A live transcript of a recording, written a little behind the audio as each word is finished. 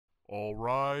All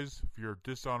rise for your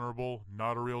dishonorable,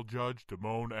 not a real judge,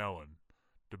 Damone Allen.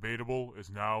 Debatable is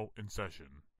now in session.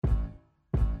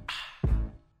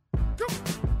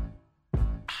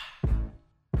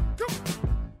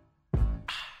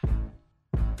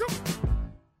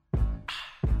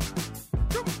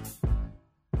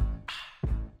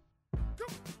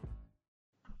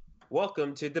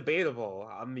 Welcome to Debatable.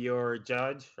 I'm your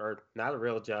judge, or not a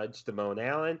real judge, Damone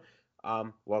Allen.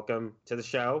 Welcome to the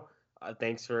show.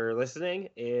 Thanks for listening.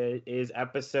 It is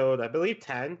episode, I believe,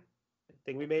 10. I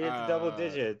think we made it to double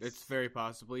digits. It's very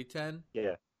possibly 10.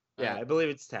 Yeah, I believe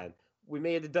it's 10. We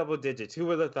made it to double digits. Who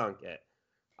would have thunk it?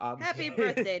 Happy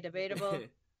birthday, Debatable.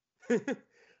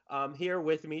 Here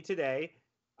with me today,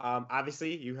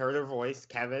 obviously, you heard her voice.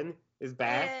 Kevin is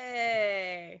back.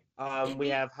 Hey. We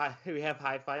have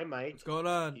Hi-Fi Mike. What's going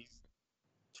on?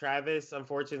 Travis,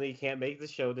 unfortunately, can't make the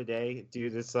show today due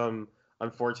to some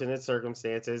unfortunate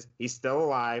circumstances. He's still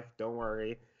alive, don't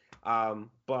worry.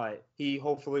 But he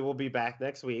hopefully will be back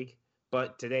next week.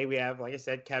 But today we have, like I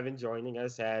said, Kevin joining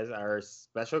us as our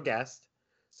special guest.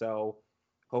 So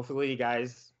hopefully you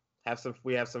guys have some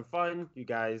fun. You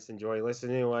guys enjoy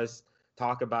listening to us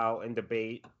talk about and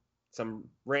debate some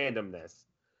randomness.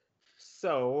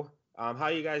 So, how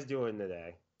you guys doing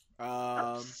today?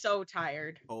 I'm so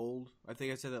tired. Cold. I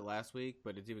think I said that last week,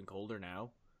 but it's even colder now.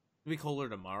 It'll be colder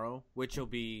tomorrow, which will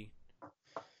be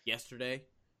yesterday.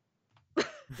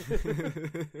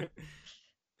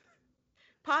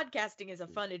 Podcasting is a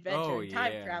fun adventure.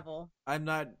 Time travel. I'm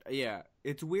not. Yeah,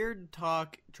 it's weird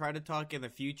try to talk in the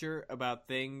future about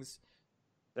things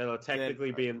that'll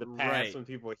technically be in the past right. when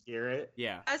people hear it.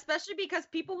 Yeah. Especially because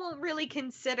people won't really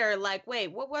consider, like, wait,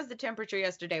 what was the temperature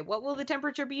yesterday? What will the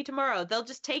temperature be tomorrow? They'll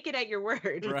just take it at your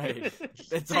word. Right.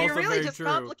 It's so also you're really very just true.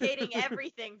 complicating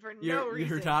everything for no reason.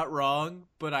 You're not wrong,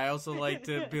 but I also like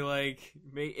to be like,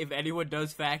 if anyone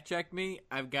does fact check me,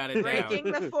 I've got it Breaking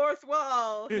down. the fourth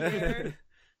wall here.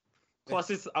 Plus,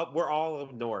 it's we're all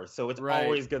up north, so it's Right.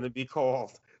 always going to be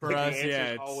cold. For us, the answer's yeah,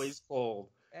 it's always cold.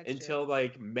 That's Until true.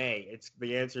 like May,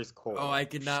 the answer's cold. Oh, I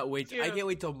cannot wait. I True. can't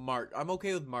wait till March. I'm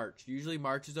okay with March. Usually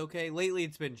March is okay. Lately,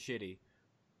 it's been shitty.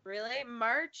 Really?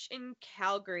 March in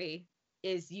Calgary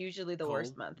is usually the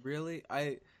worst month. Really?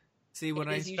 I see when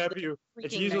It I is usually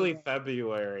It's freaking usually nightmare.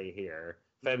 February here.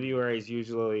 February is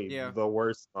usually the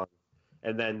worst month,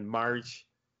 and then March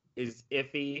is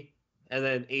iffy, and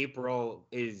then April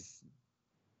is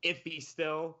iffy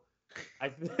still.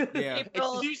 April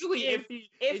It's usually is iffy.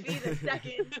 Iffy the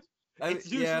second.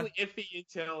 It's usually iffy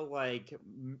until like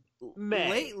May.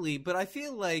 Lately, but I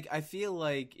feel like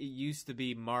it used to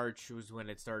be March was when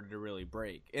it started to really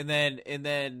break, and then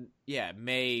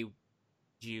May,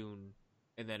 June,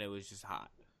 and then it was just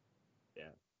hot. Yeah,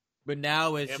 but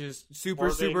now it's just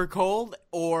super cold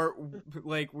or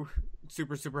like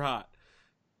super hot.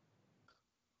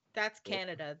 That's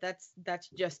Canada. That's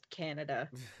just Canada.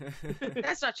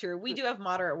 That's not true. We do have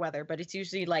moderate weather, but it's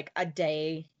usually like a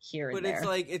day here and But there.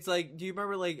 it's like, do you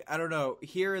remember, like, I don't know,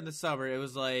 here in the summer, it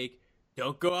was like,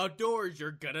 don't go outdoors,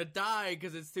 you're gonna die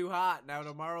because it's too hot. Now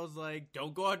tomorrow's like,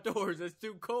 don't go outdoors, it's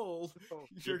too cold,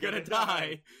 you're gonna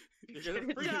die. You're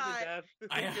gonna freeze to death.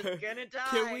 You're just gonna die.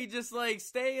 Can we just like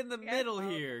stay in the middle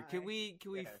here? Can we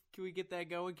get that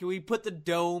going? Can we put the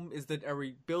dome? Are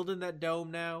we building that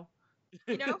dome now?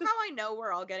 You know how I know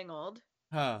we're all getting old?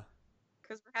 Huh.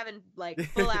 Because we're having like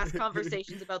full ass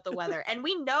conversations about the weather, and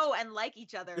we know and like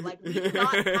each other. Like we do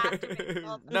not have to make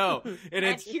all this. No,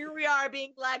 and here we are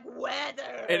being like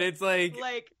weather, and it's like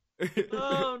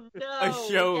oh no, a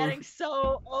show. we're getting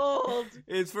so old.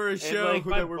 It's for a show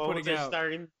that we're putting out.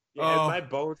 My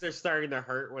bones are starting to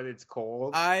hurt when it's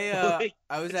cold. I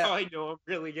was that's how I know I'm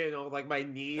really getting old. Like my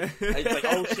knee, it's like,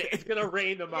 oh shit, it's gonna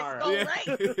rain tomorrow.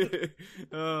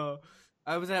 Oh,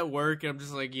 I was at work and I'm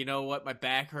just like, you know what? My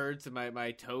back hurts and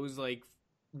my toes like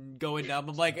going numb.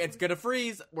 I'm like, it's gonna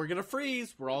freeze. We're gonna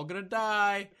freeze. We're all gonna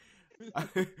die.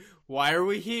 Why are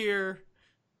we here?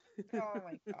 Oh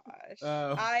my gosh.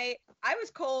 I was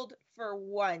cold for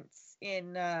once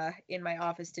in my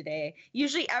office today.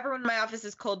 Usually everyone in my office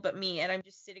is cold but me, and I'm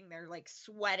just sitting there like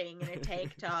sweating in a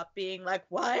tank top being like,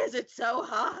 why is it so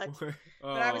hot?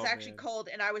 But I was actually cold,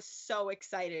 and I was so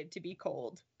excited to be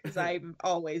cold because I'm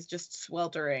always just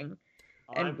sweltering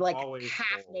and I'm like always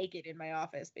half cold. naked in my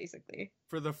office basically.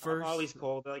 For the first, I'm always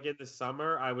cold. Like in the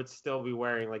summer, I would still be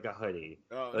wearing like a hoodie.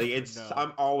 Oh,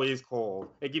 I'm always cold.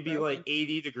 It could be Okay. like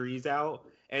 80 degrees out,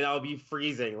 and I'll be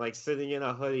freezing, like sitting in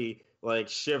a hoodie, like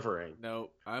shivering. No,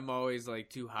 I'm always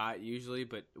like too hot usually,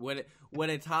 but when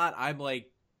it's hot, I'm like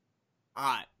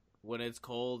hot. When it's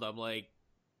cold, I'm like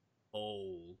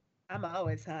cold. I'm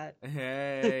always hot.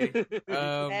 Hey,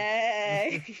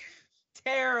 Hey.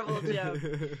 terrible joke.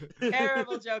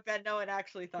 Terrible joke that no one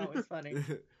actually thought was funny.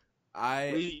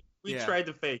 We tried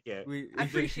to fake it. I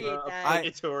appreciate that.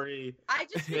 Obligatory. I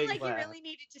just feel like laugh. you really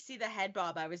needed to see the head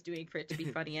bob I was doing for it to be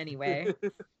funny anyway.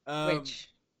 Which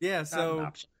yeah, is not an so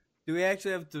option. do we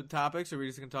actually have topics, or are we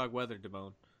just gonna talk weather,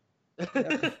 Damone?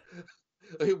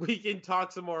 We can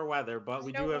talk some more weather, but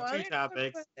we do have two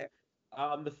topics.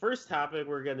 The first topic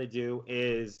we're gonna do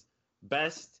is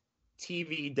best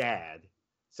TV dad.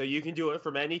 So you can do it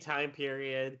from any time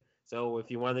period. So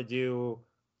if you want to do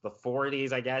the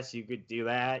 40s, I guess you could do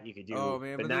that. You could do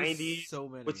the 90s, so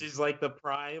many. which is like the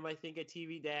prime, I think, of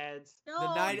TV dads. No, The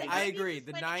 90s, I 90s agree. is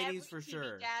The when 90s every for TV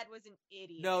sure. Dad was an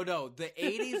idiot. No, the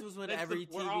 80s was when That's every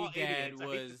we're all TV dad idiots, I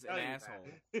hate to was tell an you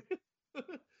asshole.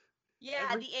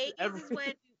 Yeah, the 80s is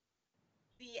when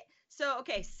So,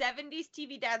 okay, 70s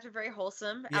TV dads were very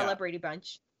wholesome, a Yeah. la Brady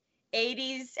Bunch.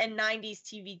 80s and 90s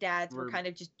TV dads were kind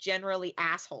of just generally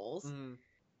assholes. Mhm.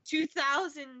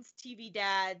 2000s TV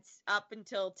dads up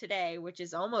until today, which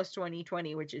is almost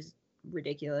 2020, which is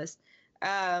ridiculous,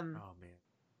 Oh man.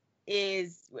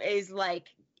 is like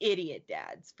idiot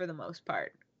dads for the most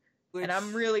part. Which, And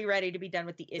I'm really ready to be done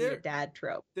with the idiot dad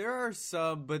trope. There are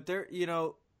some, but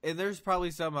and there's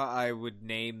probably some I would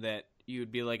name that you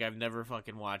would be like, I've never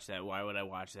fucking watched that. Why would I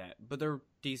watch that? But they're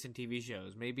decent TV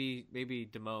shows. Maybe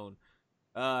Damone.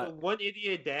 One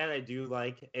idiot dad I do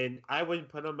like, and I wouldn't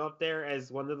put him up there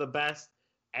as one of the best.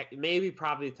 Maybe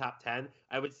probably top 10.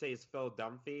 I would say is Phil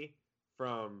Dunphy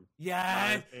from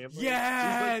Yes, Modern Family.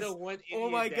 yes. He's like the one Oh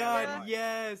my idiot dad I god, like.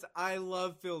 yes! I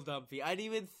love Phil Dunphy. I didn't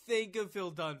even think of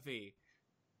Phil Dunphy.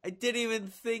 I didn't even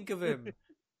think of him.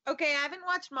 Okay, I haven't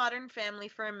watched Modern Family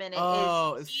for a minute.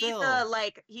 Oh, is it's he Phil.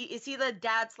 is he the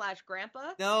dad /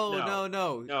 grandpa? No.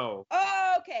 No.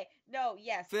 Oh, okay. No,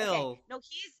 yes. Phil. Okay.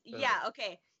 No,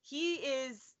 okay. He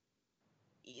is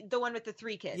the one with the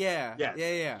 3 kids. Yeah, Yes.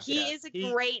 yeah. He is a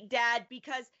great dad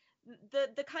because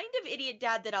the kind of idiot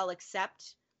dad that I'll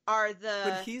accept are the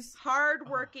But he's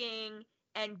hardworking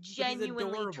and genuinely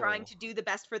adorable. trying to do the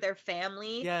best for their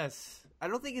family. Yes. I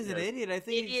don't think he's an Yes. idiot. I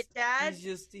think Idiot dad. he's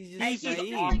just He's He's just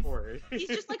naive. awkward. He's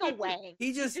just like a wang. He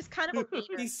He's just just kind of a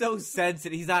wiener. he's so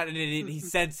sensitive. He's not an idiot.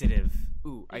 He's sensitive.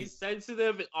 Ooh, He's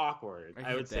sensitive and awkward, I I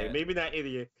hate would say. that. Maybe not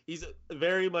idiot. He's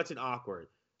very much an awkward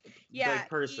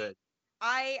person.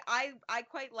 I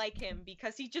quite like him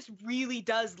because he just really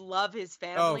does love his oh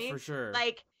family. for sure.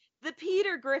 Like the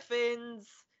Peter Griffins,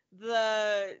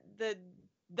 the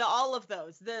all of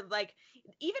those. The like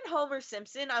even Homer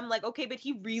Simpson, I'm like, okay, but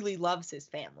he really loves his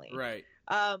family. Right.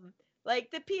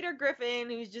 Like the Peter Griffin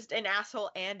who's just an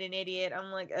asshole and an idiot.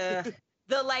 I'm like,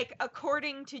 the like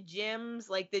according to Jim's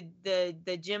like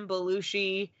the Jim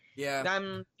Belushi. Yeah.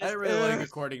 I'm I just, didn't really like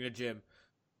According to Jim.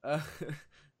 I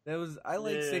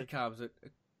like Yeah. sitcoms. But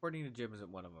According to Jim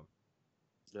isn't one of them.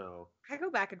 No. I go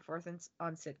back and forth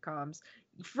on sitcoms.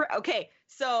 Okay,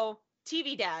 so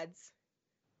TV dads.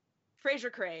 Fraser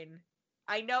Crane.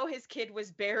 I know his kid was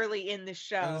barely in the I was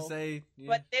show, gonna say, yeah.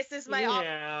 but this is my Yeah.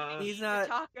 opportunity He's not- to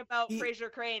talk about he- Fraser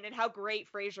Crane and how great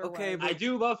Fraser Okay, was. I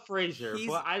do love Frasier, He's-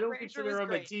 but I don't Frasier consider was him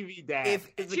great. a TV dad.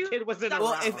 If- Because the kid wasn't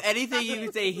Well, around. if anything, you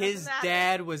could say Doesn't his matter.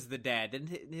 dad was the dad.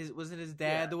 Didn't his wasn't his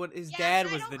dad Yeah. the one? His Yeah, dad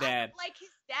but was the I dad. don't like his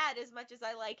dad as much as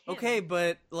I like him. Okay,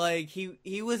 but like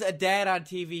he was a dad on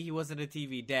TV. He wasn't a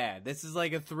TV dad. This is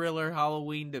like a thriller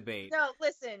Halloween debate. No,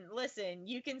 listen.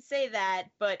 You can say that,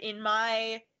 but in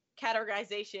my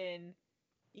categorization,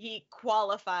 he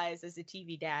qualifies as a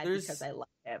TV dad There's- because I love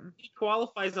him. He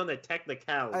qualifies on the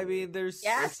technicality. I mean, there's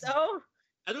Yeah, so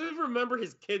I don't even remember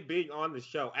his kid being on the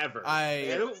show ever. I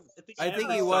think think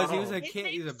he ever was. saw He was a him. his kid.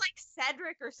 name He's a was like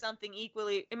Cedric or something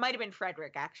equally. It might have been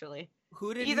Frederick actually.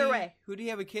 who did either he, way. Who do you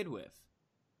have a kid with?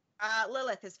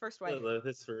 Lilith, his first wife.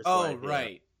 His first Oh, wife, yeah.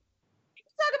 right.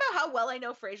 Talk about how well I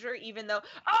know Frasier, even though.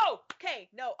 Oh, okay,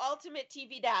 no, ultimate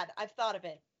TV dad. I've thought of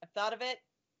it.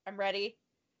 I'm ready.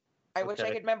 I wish I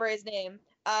Okay. could remember his name.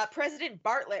 President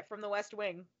Bartlett from The West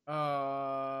Wing.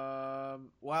 Wow,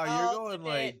 you're going Ultimate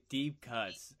like deep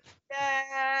cuts.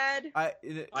 Dad. I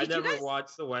Did you never guys-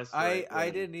 watched The West I Wing. I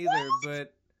didn't either,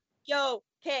 but Yo,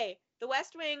 okay. The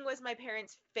West Wing was my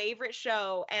parents' favorite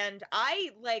show, and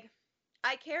I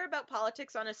care about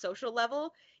politics on a social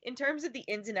level. In terms of the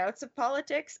ins and outs of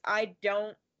politics, I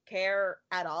don't care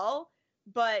at all.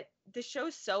 But the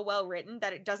show's so well written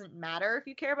that it doesn't matter if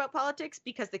you care about politics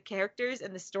because the characters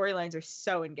and the storylines are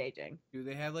so engaging. do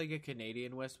they have like a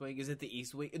Canadian West Wing? Is it the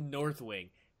East Wing? North Wing.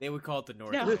 They would call it the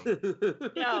North No.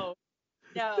 Wing.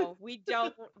 No, we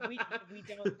don't. We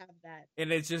don't have that.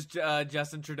 And it's just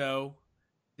Justin Trudeau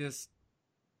just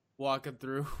walking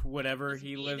through whatever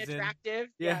he Being lives in. attractive.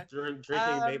 Yeah. Drinking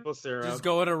Um, maple syrup. Just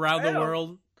going around the I don't-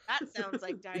 world. That sounds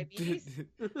like diabetes.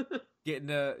 Getting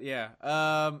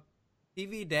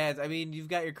TV dads. I mean, you've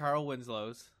got your Carl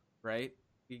Winslows, right?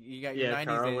 You got your '90s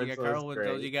dads. You got Carl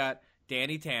Winslows. You got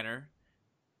Danny Tanner.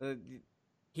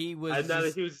 He was. I'm not a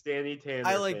huge Danny Tanner.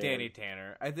 I like fan. Danny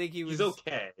Tanner. I think he's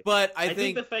okay, but I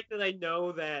think the fact that I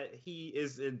know that he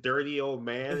is a dirty old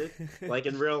man, like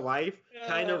in real life,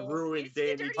 kind of ruins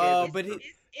Danny Tanner. But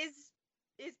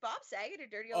is Bob Saget a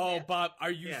dirty old man? Oh, Bob,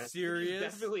 are you serious? He's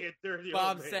definitely a dirty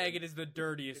Bob old man. Saget is the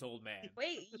dirtiest old man.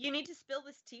 Wait, you need to spill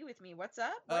this tea with me. What's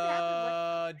up? What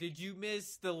happened? Did you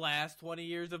miss the last 20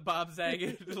 years of Bob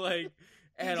Saget? Like,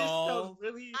 at all?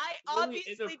 I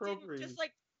obviously didn't just,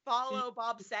 like, follow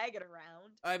Bob Saget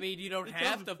around. I mean, you don't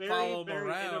have to follow him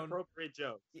around. Inappropriate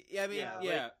jokes. I mean,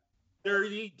 yeah. Like,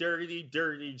 dirty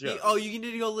jokes. You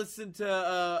need to go listen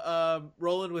to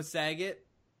Rollin' with Saget.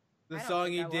 The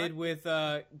song he did with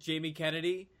Jamie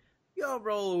Kennedy. Yo,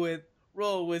 roll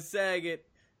with Saget.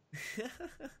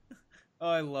 Oh,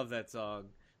 I love that song.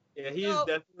 Yeah, he is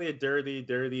definitely a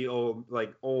dirty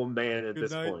old man at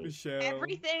this point. Michelle.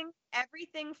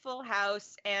 Everything Full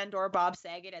House and or Bob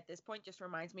Saget at this point just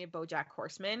reminds me of BoJack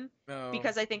Horseman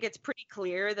because I think it's pretty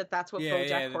clear that that's what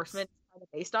BoJack Horseman is kind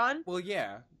of based on. Well,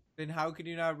 yeah. Then how could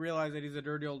you not realize that he's a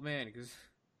dirty old man? Because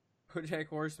BoJack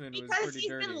Horseman was pretty dirty. Because he's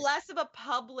been less of a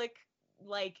public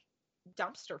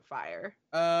dumpster fire.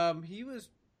 He was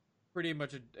pretty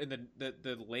much in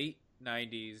the late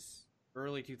 90s,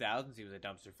 early 2000s. He was a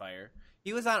dumpster fire.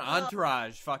 He was on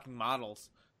Entourage, fucking models.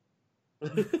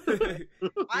 He's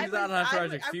on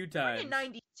Entourage a few times. In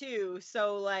 '92,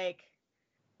 so late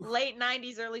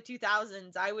 '90s, early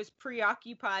 2000s. I was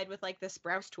preoccupied with the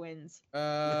Sprouse twins.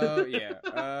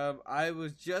 Yeah. I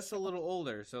was just a little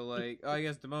older, so I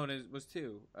guess Damone was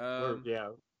too. Yeah.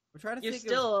 I'm trying to You're think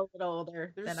still a little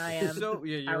older than I am. So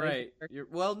yeah, you're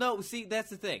right. No, see, that's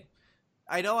the thing.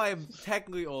 I know I'm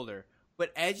technically older,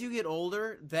 but as you get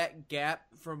older, that gap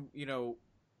from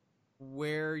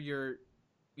where you're,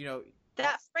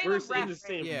 that frame of reference.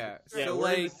 Yeah, so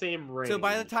we're in the same range. So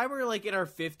by the time we're in our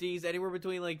 50s, anywhere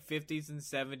between 50s and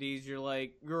 70s,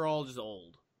 you're all just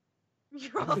old.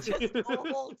 You're all just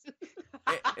old.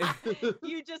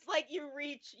 You just you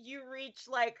reach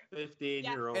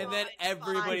 15-year-old, and then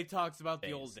everybody talks about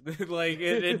the old days.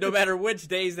 And no matter which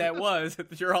days that was,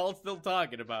 you're all still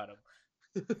talking about them.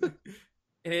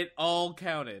 And it all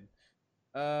counted.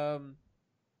 Okay,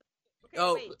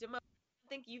 wait, Demo, I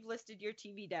think you've listed your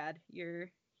TV dad.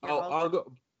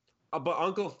 But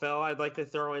Uncle Phil, I'd like to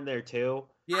throw in there too.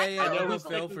 Yeah, Uncle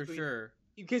Phil for sure.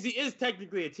 Because he is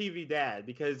technically a TV dad,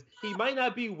 because he might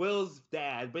not be Will's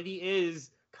dad, but he is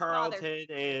Carlton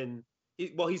and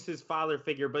he's his father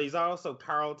figure, but he's also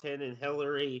Carlton and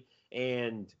Hillary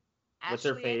and what's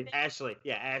her face? Ashley.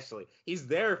 Yeah, Ashley. He's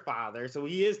their father, so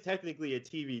he is technically a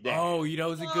TV dad. Oh,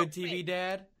 who's a good TV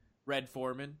dad? Red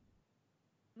Foreman.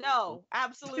 No,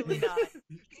 absolutely not.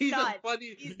 He's a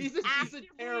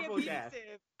terrible dad.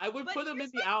 I would put him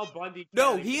in the Al Bundy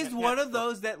category. No, he's one of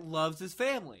those that loves his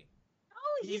family.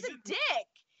 He's a dick.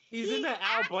 He's in the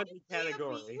Al Bundy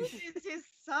category. He's his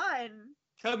son.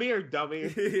 Come here,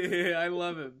 dummy. I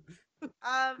love him.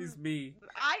 He's me.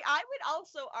 I would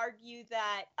also argue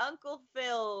that Uncle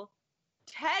Phil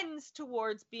tends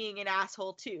towards being an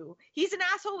asshole too. He's an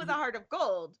asshole with a heart of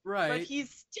gold, right? But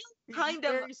he's still kind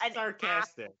of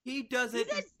sarcastic. He doesn't.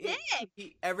 He's a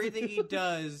dick. Everything he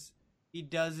does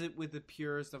it with the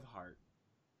purest of heart.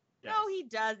 Yes. No, he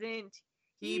doesn't.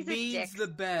 He means the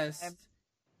best.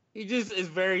 He just is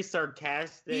very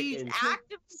sarcastic. He's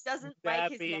active. Doesn't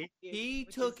like his nephew. He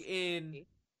took in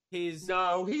his.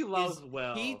 No, he loves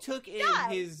Will. He took in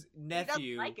his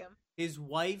nephew, like him. His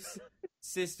wife's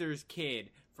sister's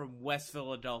kid from West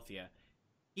Philadelphia.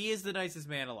 He is the nicest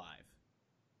man alive.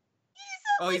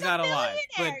 He's not alive,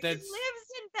 but that's. He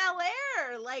lives in Bel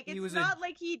Air. It's not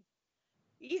like he.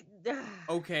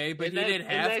 Okay, but he didn't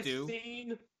have to.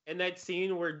 In that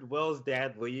scene where Will's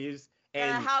dad leaves.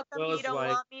 And how come you don't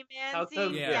want me, man?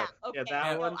 Okay.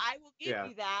 That one. I will give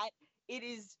you that. It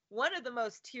is one of the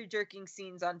most tear-jerking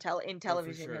scenes on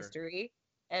television history,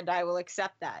 and I will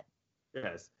accept that.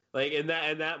 Yes, in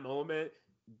that moment,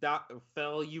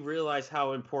 Phil, you realize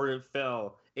how important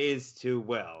Phil is to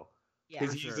Will,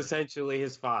 because he's essentially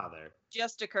his father.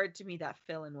 Just occurred to me that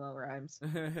Phil and Will rhymes.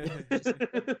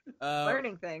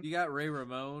 Learning thing. You got Ray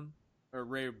Ramone or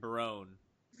Ray Barone.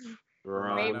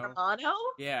 Ray Romano?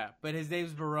 Yeah, but his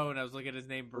name's Barone. I was looking at his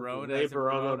name Barone. Ray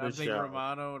Barone. I'm thinking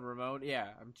Romano and Ramone. Yeah,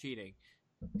 I'm cheating.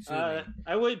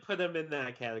 I would put him in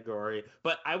that category,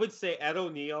 but I would say Ed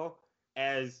O'Neill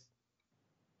is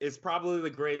probably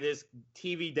the greatest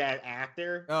TV dad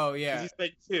actor. Oh yeah, he's been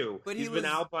two. But he's been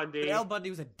Al Bundy. But Al Bundy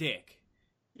was a dick.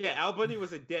 Yeah, Al Bundy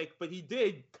was a dick, but he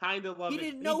did kind of love. He his,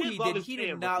 didn't know he love did. his He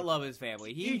family. did not love his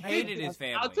family. He did. hated his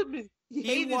family. Ultimately, He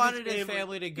hated wanted his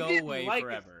family to He go didn't away like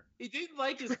forever. He didn't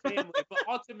like his family, but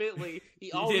ultimately, he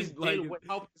He always didn't like did it.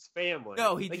 help his family.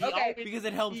 No, he Like, did Okay. because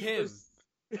it helped he him. was-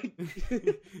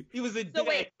 he was a So dick,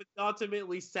 wait. but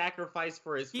ultimately sacrificed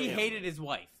for his He family. hated his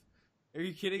wife. Are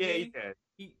you kidding Yeah, he me? did.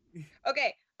 He,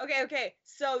 Okay.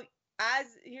 So,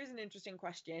 here's an interesting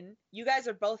question. You guys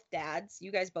are both dads.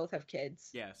 You guys both have kids.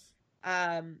 yes.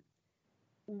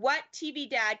 What TV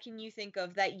dad can you think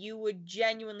of that you would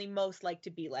genuinely most like to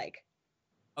be like?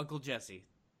 Uncle Jesse.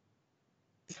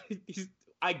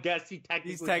 I guess he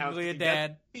technically He's technically a counts, 'cause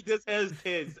dad. He just has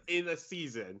kids in a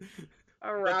season.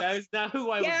 All But that is not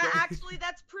who I Yeah, would go. actually,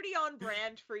 that's pretty on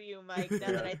brand for you, Mike. Now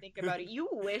that I think about it, you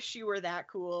wish you were that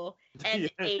cool and Yeah.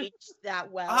 aged that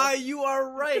well. Ah, you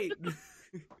are right.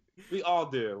 We all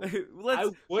do. I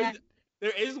Let's would. Yeah.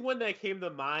 There is one that came to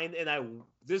mind, and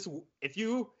if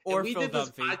Or we Phil did this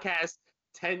Dunphy. podcast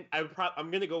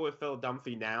I'm gonna go with Phil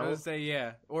Dunphy I now. was say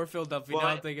yeah, or Phil Dunphy. But- Now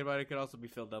I'm thinking about it, could also be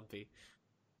Phil Dunphy.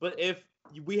 But if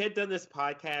we had done this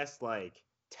podcast like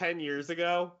 10 years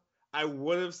ago, I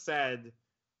would have said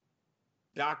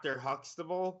Dr.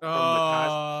 Huxtable from the Cosby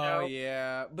Oh Show.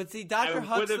 yeah, but see, I Dr. would have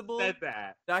Huxtable. said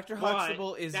that. Dr. But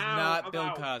Huxtable is now not I'm Bill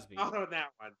out. Cosby. I'm out on that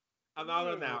one. I'm out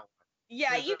on that one.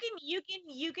 Yeah, There's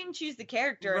you can choose the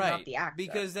character and not the actor.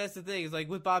 Because that's the thing. Is like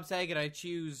with Bob Saget, I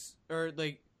choose or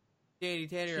like Danny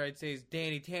Tanner. I'd say is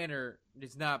Danny Tanner.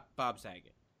 It's not Bob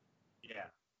Saget. Yeah.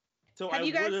 So Have I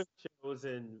you guys- would have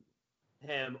chosen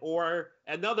him, or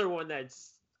another one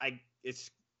it's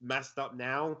messed up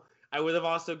now. I would have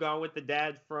also gone with the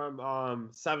dad from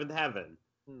Seventh Heaven.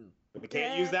 We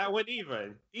can't use that one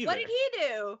either. What did he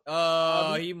do?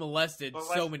 Oh, he molested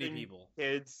so many molesting people.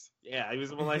 Kids. Yeah, he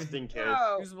was molesting kids.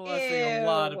 Oh, He was molesting a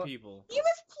lot of ew. people. He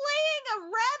was playing a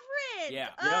reverend. Yeah.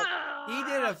 Yep. Ah.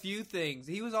 He did a few things.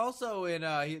 He was also in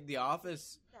The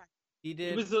Office. He did.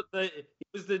 He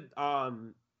was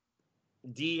the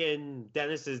Dee and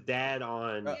Dennis's dad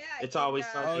on Yeah, It's in, Always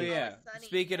uh, Sunny. Oh Always yeah. Sunny,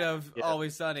 Speaking yeah. of Yeah.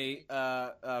 Always Sunny,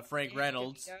 Frank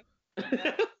Reynolds, I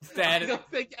Dad-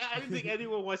 don't think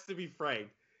anyone wants to be Frank.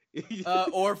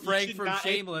 or You Frank should from not-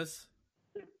 Shameless.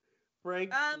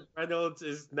 Frank Um, Reynolds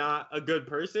is not a good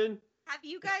person. Have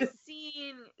you guys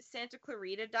seen Santa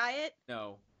Clarita Diet?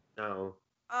 No. No.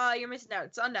 You're missing out.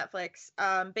 It's on Netflix.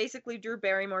 Basically, Drew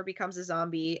Barrymore becomes a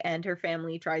zombie, and her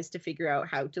family tries to figure out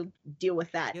how to deal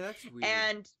with that. Yeah, that's weird.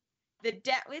 And the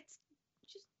dad, it's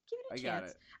just give it a I got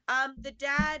chance. it.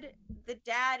 The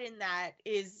dad in that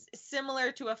is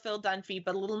similar to a Phil Dunphy,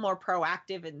 but a little more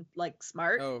proactive and like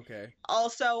smart. Oh, okay.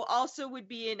 Also would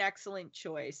be an excellent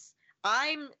choice.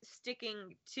 I'm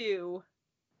sticking to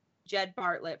Jed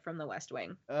Bartlett from The West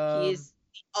Wing. He's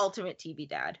the ultimate TV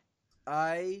dad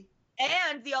I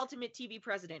and the ultimate TV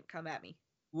president. Come at me.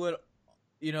 would,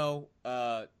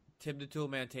 Tim the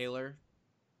Toolman Taylor.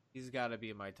 He's got to be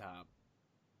in my top.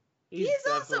 He is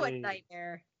also a definitely-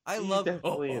 nightmare. I He's love.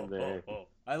 definitely in there.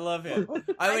 I love him.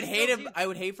 I would I hate still him. do. I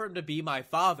would hate for him to be my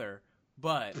father,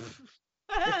 but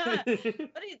But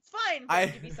it's fine for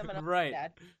him to be someone else's right.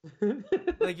 dad.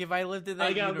 like if I lived in that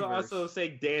I gotta universe, also say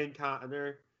Dan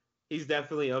Connor. He's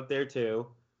definitely up there too.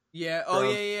 yeah. Oh from-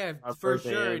 yeah, of for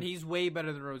Roseanne. sure. And he's way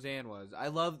better than Roseanne was. I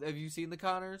love. Have you seen the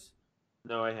Connors?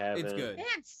 No, I haven't. It's good. Man,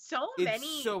 so It's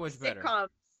many so much better. sitcoms.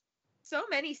 So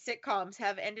many sitcoms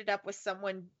have ended up with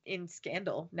someone in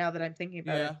Scandal. Now that I'm thinking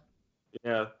about Yeah. it,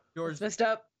 Yeah. George it's messed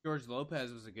up. George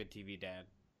Lopez was a good TV dad.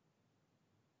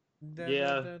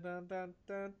 Yeah.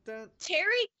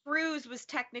 Terry Crews was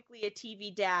technically a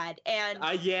TV dad, and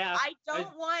Yeah. I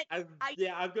don't want. I-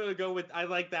 I'm gonna go with. I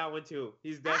like that one too.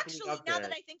 He's definitely Actually, up now there.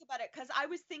 that I think about it, because I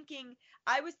was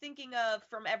thinking of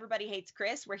From Everybody Hates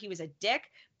Chris, where he was a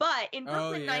dick, but in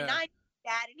Brooklyn yeah. Nine-Nine,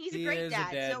 dad, and he's He a great is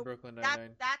dad. a dad So in Brooklyn that's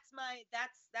Nine-Nine.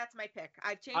 that's my pick.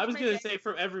 I've changed. I was my gonna pick. say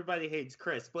From Everybody Hates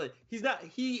Chris, but he's not.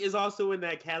 He is also in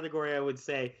that category. I would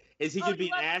say is he Oh, could be he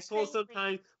an loves his asshole family.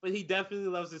 sometimes, but he definitely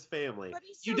loves his family. But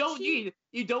he's You so don't cute.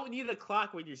 need a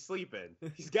clock when you're sleeping.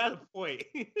 He's got a point.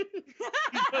 you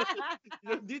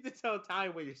don't need to tell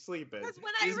time when you're sleeping. Because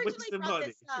when I He's originally wasting brought money.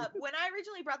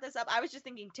 this up, I was just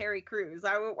thinking Terry Crews.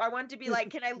 I wanted to be like,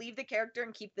 can I leave the character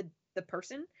and keep the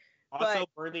person? Also, but-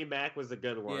 Bernie Mac was a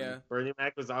good one. Yeah. Bernie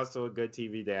Mac was also a good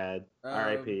TV dad.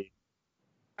 R.I.P.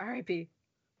 R.I.P.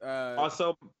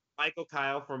 Also, Michael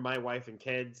Kyle from My Wife and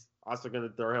Kids. Also going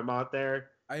to throw him out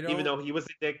there, I don't. even though he was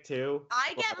a dick too.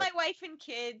 I get but My Wife and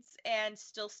Kids and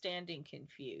Still Standing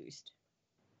confused.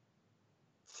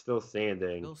 still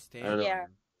standing. Still I don't know. standing. Yeah.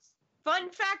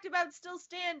 Fun fact about Still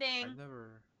Standing. I've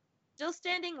never. Still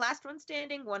Standing, Last One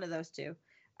Standing, one of those two.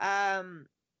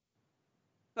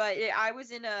 but I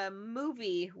was in a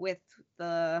movie with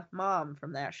the mom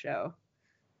from that show.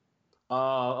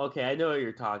 Oh, okay. I know what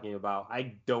you're talking about.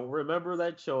 I don't remember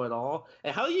that show at all.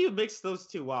 And how do you mix those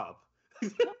two up? Now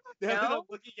that I'm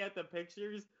looking at the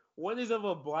pictures, one is of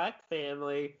a black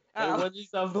family, and one is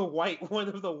of one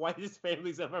of the whitest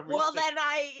families I've ever seen. Well, then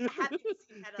I haven't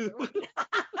seen that other one.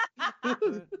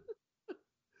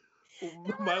 There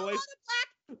were a lot of black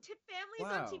families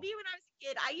on TV when I was a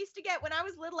kid. I used to get, when I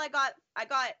was little, I got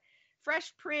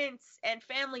Fresh Prince and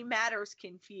Family Matters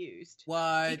confused.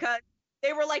 What? Because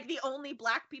they were like the only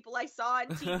black people I saw on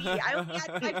TV. I only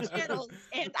had 5 channels,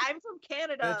 and I'm from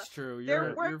Canada. That's true.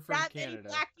 There weren't you're from that Canada. many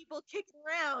black people kicking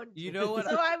around. You know what?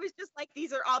 So I was just like,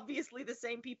 these are obviously the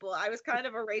same people. I was kind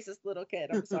of a racist little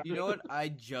kid. I'm sorry. You know what I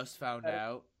just found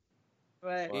out?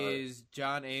 What? Is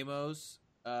John Amos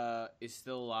is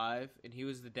still alive, and he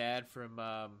was the dad from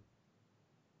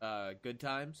Good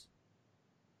Times.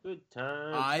 Good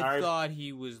Times. I thought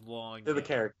he was long dead. The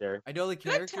character. I know the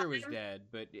character was dead,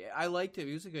 but I liked him.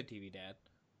 He was a good TV dad.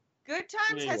 Good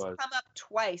Times has come up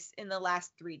twice in the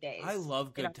last 3 days. I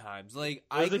love Good Times. Like,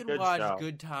 I can watch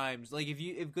Good Times. Like,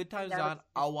 if Good Times is on,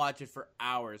 I'll watch it for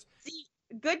hours. See,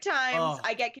 Good Times,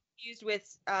 I get confused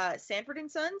with Sanford and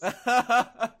Sons.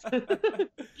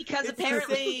 Because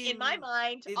apparently, in my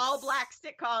mind, all black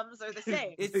sitcoms are the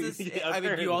same. It's this. I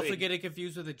mean, you also get it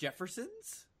confused with the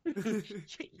Jeffersons? Yeah,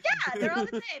 they're all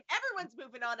the same. Everyone's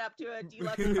moving on up to a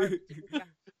deluxe apartment.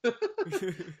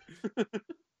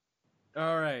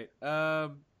 All right.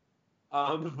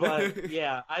 But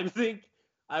yeah, I think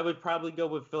I would probably go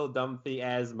with Phil Dunphy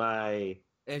as my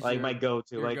my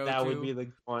go-to. Like go-to? That would be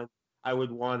the one I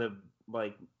would want to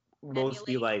like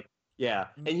mostly like. Yeah,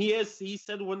 and he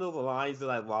said one of the lines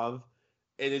that I love,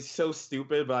 and it's so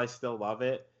stupid, but I still love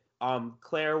it.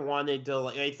 Claire wanted to,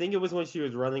 like, I think it was when she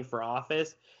was running for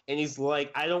office, and he's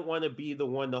like, I don't want to be the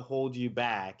one to hold you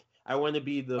back. I want to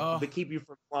be to keep you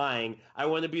from flying. I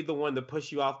want to be the one to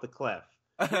push you off the cliff.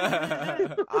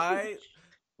 I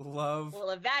love. Well,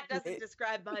 if that doesn't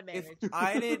describe my marriage,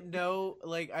 I didn't know.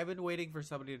 Like, I've been waiting for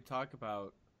somebody to talk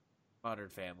about Modern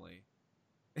Family.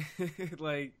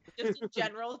 Like, just in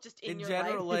general, just in your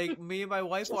general, life. Like, me and my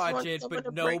wife watch it,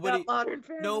 but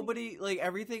nobody, like,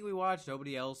 everything we watch,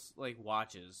 nobody else like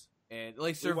watches. And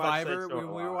like Survivor,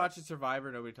 when we were watching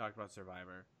Survivor, nobody talked about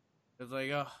Survivor. It was like,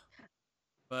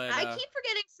 but I keep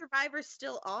forgetting Survivor's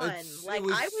still on. Like, I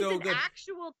was so an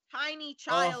actual tiny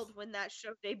child when that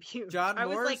show debuted. John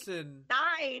Morrison, was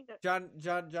like 9.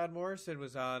 John Morrison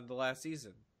was on the last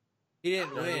season. He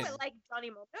didn't win. Like Johnny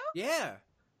Mundo? Yeah.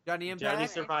 Johnny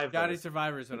Impact? Johnny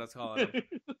Survivor is what I was calling him.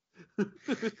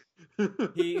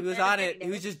 He was on it. He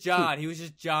was just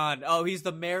John. Oh, he's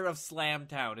the mayor of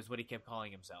Slamtown is what he kept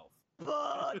calling himself.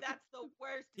 Oh, that's the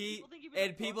worst.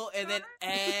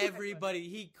 Everybody,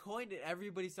 he coined it.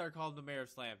 Everybody started calling him the mayor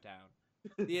of Slamtown.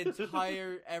 The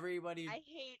entire everybody. I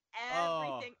hate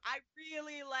everything. I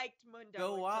really liked Mundo.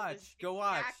 Go watch.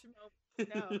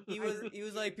 No, he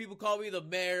was like, people call me the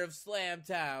mayor of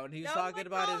Slamtown. He was talking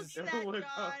about his. That's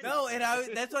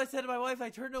what I said to my wife. I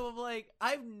turned to him, I'm like,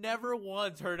 I've never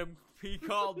once heard him be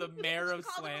called the mayor of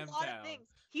Slamtown.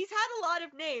 He's had a lot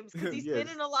of names because he's been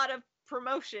in a lot of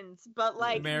promotions, but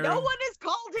like no one has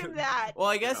called him that. Well,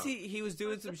 I guess he was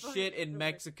doing some shit in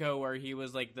Mexico where he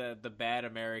was like the bad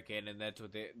American, and that's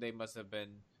what they must have been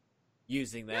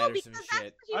using that or some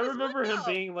shit. I remember him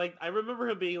being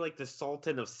like the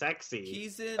Sultan of Sexy.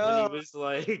 He's in. When he was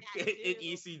like in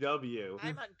ECW,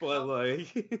 but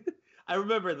like. I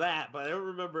remember that, but I don't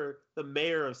remember the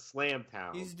mayor of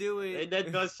Slamtown. He's doing, and that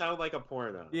does sound like a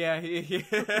porno. Yeah,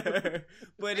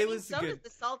 but it was so good. Does the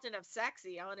Sultan of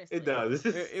Sexy, honestly. It does.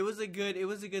 It was a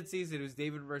good season. It was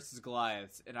David versus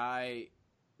Goliath, and I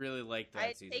really liked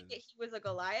that season. I take it he was a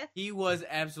Goliath. He was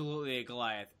absolutely a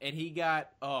Goliath, and he got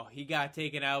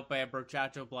taken out by a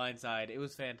Brochacho blindside. It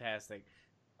was fantastic.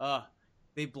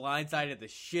 They blindsided the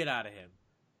shit out of him.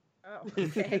 Oh,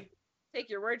 okay. Take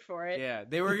your word for it. Yeah,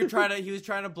 he was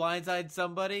trying to blindside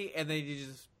somebody, and they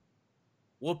just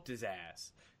whooped his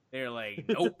ass. They're like,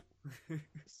 nope.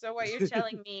 So what you're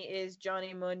telling me is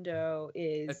Johnny Mundo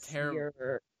is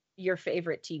your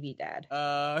favorite TV dad?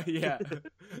 Yeah.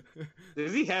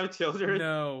 Does he have children?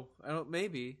 No, I don't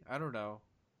know.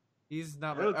 He's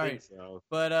not. I don't think so.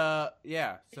 But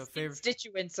yeah. So his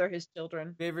constituents are his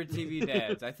children. Favorite TV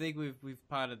dads. I think we've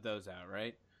potted those out,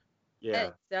 right?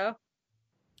 Yeah. So.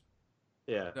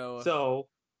 Yeah. So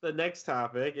the next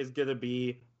topic is going to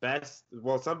be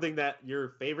something that your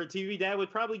favorite TV dad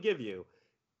would probably give you.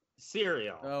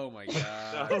 Cereal. Oh my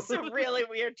god. That's a really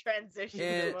weird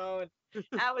transition, Ramon.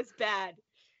 That was bad.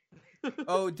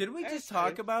 Oh, did we just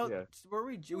talk about? Yeah. Were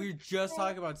we were just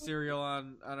talking about cereal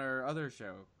on our other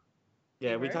show?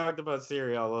 Yeah, we talked about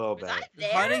cereal a little Was bit. I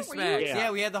there? Honey Were you- Smacks. Yeah.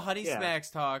 Yeah, we had the Honey Yeah. Smacks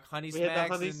talk. Honey We had the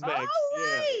Smacks. Honey and- Smacks.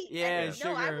 Oh, right. Yeah, No, I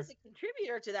sugar. was a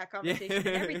contributor to that conversation and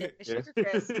everything. The Sugar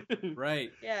Crisp.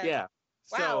 Right. Yeah. Yeah.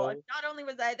 Wow. So, Not only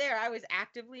was I there, I was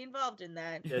actively involved in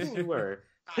that. yes, you were.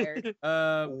 Fired.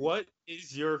 What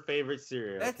is your favorite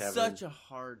cereal, That's Kevin? such a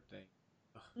hard thing.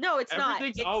 No, it's not.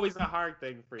 Everything's It's- always a hard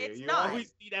thing for you. it's You not.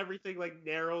 always need everything like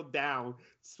narrowed down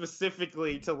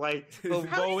specifically to like the How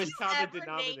How lowest did you common ever name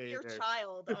denominator. your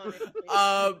child, honestly?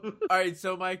 All right.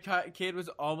 So my kid was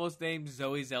almost named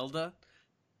Zoe Zelda.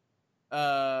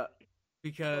 A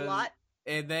Because lot.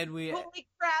 and then we, Holy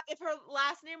crap! If her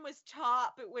last name was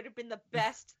Top, it would have been the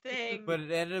best thing. but it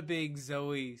ended up being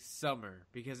Zoe Summer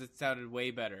because it sounded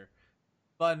way better.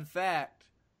 Fun fact: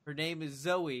 her name is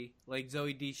Zoe, like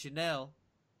Zoe Deschanel.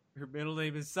 Her middle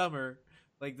name is Summer,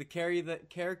 like the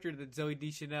character that Zoe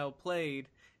Deschanel played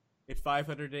in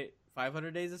 500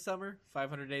 Days of Summer.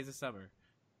 500 Days of Summer.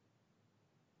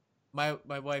 My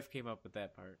wife came up with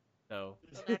that part, so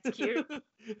Well, that's cute.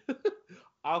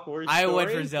 Awkward. I went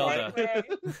for story, Zelda.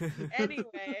 but-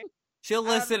 Anyway, she'll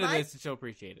listen to my- this and she'll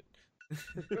appreciate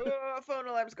it. phone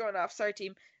alarm's going off. Sorry,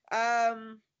 team.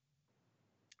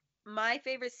 My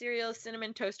favorite cereal is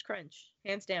Cinnamon Toast Crunch,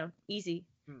 hands down, easy.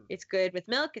 It's good with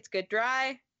milk. It's good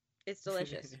dry. It's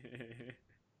delicious.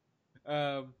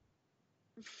 You're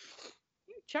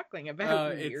chuckling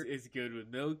about weird. it's good with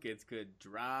milk. It's good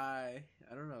dry.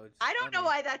 I don't know. It's I don't know funny.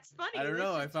 why that's funny. I don't This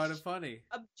know. I is found it funny.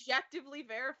 objectively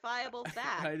verifiable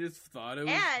fact. I just thought it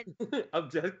was. And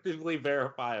Objectively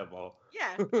verifiable.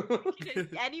 yeah,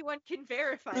 anyone can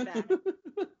verify that.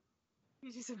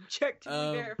 It is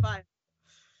objectively verifiable.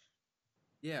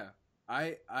 Yeah,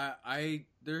 I.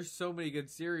 There's so many good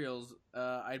cereals.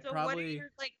 I'd So probably.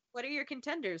 what are your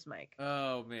contenders, Mike?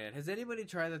 Oh man, has anybody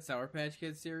tried that Sour Patch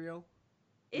Kids cereal?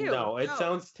 Ew, no, it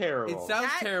sounds terrible. It sounds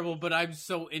That- terrible, but I'm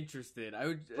so interested. I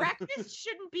would. Breakfast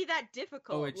shouldn't be that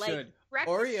difficult. Oh, it like, should.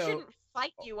 Breakfast Oreo- shouldn't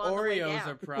fight you on the way Oreos down.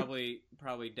 are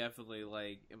probably definitely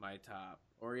like in my top.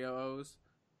 Oreos.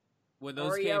 When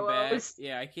those came back, Oreo-Os.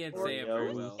 yeah, I can't say it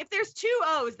very Oreos. well. If there's two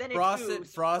O's, then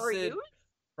it's Frosted Oos.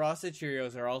 Frosted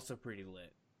Cheerios are also pretty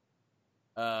lit.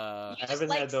 You I just haven't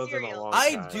like had those in a cereal. long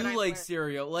I time. do What I like learned.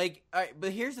 cereal.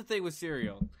 But here's the thing with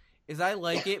cereal. Is I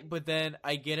like it, but then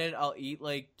I get it, I'll eat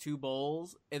like 2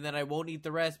 bowls, and then I won't eat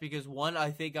the rest because one,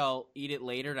 I think I'll eat it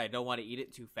later and I don't want to eat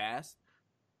it too fast.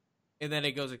 And then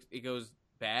it goes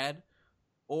bad.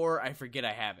 Or I forget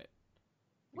I have it.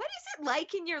 What is it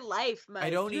like in your life, Mike? I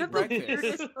don't you eat have breakfast. The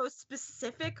weirdest, most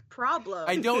specific problem.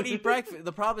 I don't eat breakfast.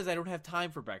 The problem is I don't have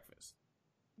time for breakfast.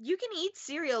 You can eat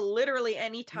cereal literally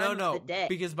any time of the day.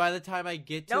 Because by the time I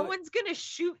get to no it, one's gonna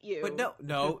shoot you. but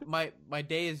no, my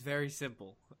day is very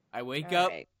simple. I wake All up,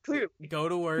 right, clearly. go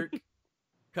to work,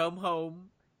 come home,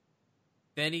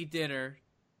 then eat dinner,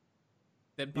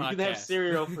 then You podcast. can have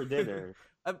cereal for dinner.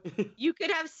 You could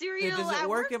have cereal. It doesn't at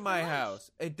work in for my lunch.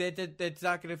 house. That's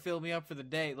not gonna fill me up for the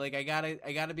day. Like I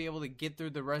gotta be able to get through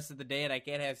the rest of the day, and I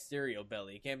can't have cereal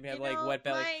belly. I can't have You like know, wet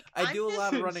belly. Mike, I I'm do a just-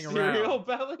 lot of running cereal around.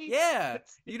 belly? Yeah,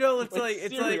 you know, it's Like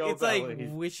like cereal it's like belly.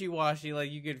 wishy washy.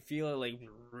 Like you can feel it like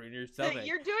in your stomach.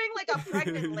 You're doing like a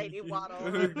pregnant lady waddle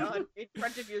in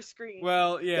front of your screen.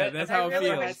 Well, yeah, that's how I it really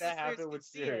feels. wish Had to happen listeners with could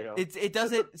see it.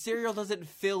 cereal. Cereal doesn't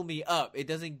fill me up. It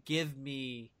doesn't give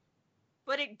me.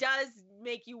 But it does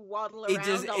make you waddle around. It's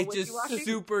all just wishy-washy.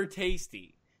 super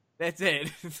tasty. That's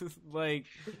it. Like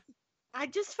I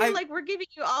just feel I- like we're giving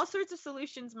you all sorts of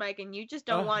solutions, Mike, and you just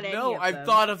don't want any no, of I've them.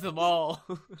 thought of them all.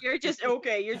 You're just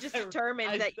okay. You're just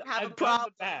determined that you have I've a done the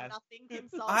problem. math. Nothing can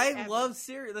solve. I it ever. love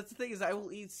cereal. That's the thing is I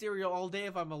will eat cereal all day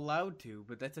if I'm allowed to,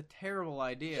 but that's a terrible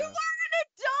idea. You are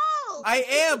an adult. I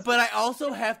am, but I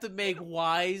also have to make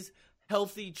wise,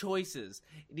 healthy choices.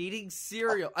 And eating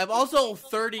cereal. I'm also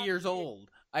 30 years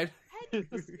old. Sister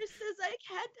says I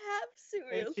can't have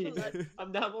cereal for lunch.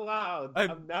 I'm not allowed.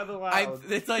 I'm- I'm not allowed.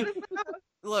 It's like,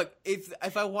 look,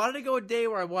 if I wanted to go a day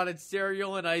where I wanted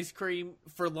cereal and ice cream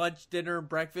for lunch, dinner, and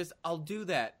breakfast, I'll do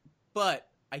that. But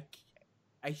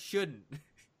I shouldn't.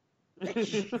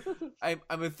 I'm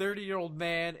a 30-year-old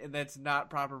man, and that's not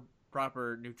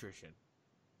proper nutrition.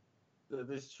 That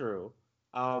is true.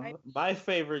 My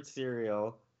favorite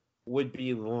cereal would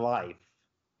be Life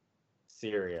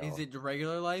cereal. Is it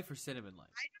regular life or cinnamon life?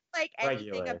 Like anything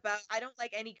Regular. about. I don't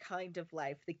like any kind of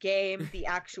life. The game, the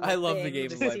actual. I love the thing,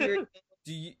 game of life. cereal,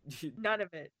 Do none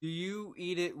of it. you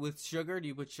eat it with sugar? Do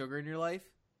you put sugar in your life?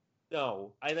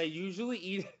 No, and I usually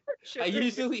eat. Sugar.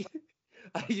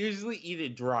 I usually eat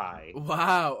it dry.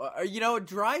 Wow,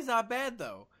 dry's not bad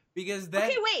though because then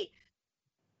Okay, wait.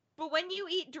 But when you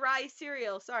eat dry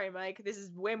cereal, sorry, Mike, this is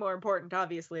way more important,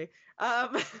 obviously.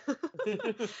 When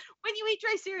you eat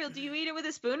dry cereal, do you eat it with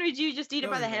a spoon or do you just eat it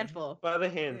by the handful? By the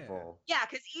handful. Yeah,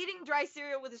 because eating dry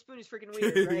cereal with a spoon is freaking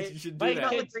weird, right? You should do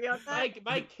that.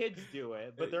 My kids do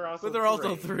it, but they're also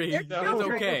three. They're That's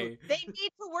okay. They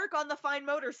need to work on the fine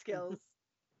motor skills.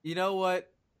 You know what?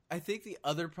 I think the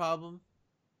other problem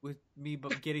with me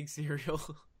getting cereal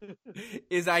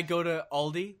is I go to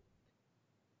Aldi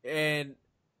and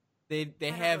they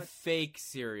have fake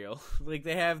cereal. Like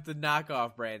they have the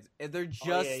knockoff brands and they're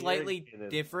just slightly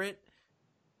different.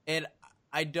 And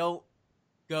I don't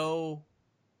go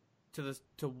to the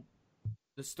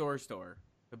store to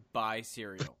buy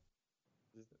cereal.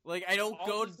 Like I don't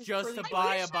go just to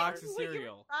buy a box of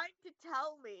cereal. Trying to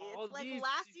tell me, it's like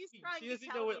Lassie's trying to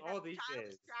tell me that the child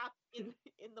is trapped in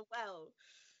the well.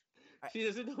 She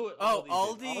doesn't know what Aldi.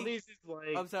 Aldi's is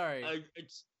like. I'm sorry.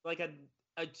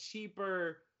 A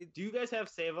cheaper. Do you guys have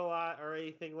Save-A-Lot or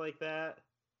anything like that?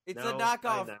 It's a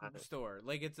knockoff store.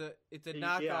 Like it's a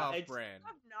knockoff brand.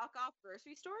 Knockoff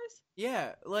grocery stores?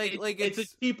 Yeah, like it's a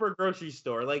cheaper grocery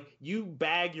store. Like you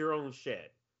bag your own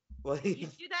shit. Like you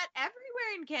do that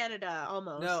everywhere in Canada,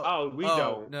 almost. No, we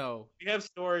don't. No, we have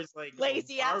stores like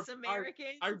lazy ass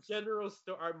Americans. Our general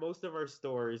store, most of our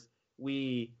stores,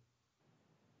 we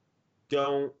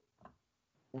don't.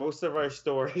 Most of our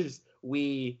stores,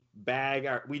 we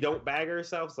don't bag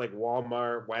ourselves like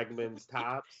Walmart, Wegmans,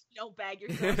 Tops. Don't bag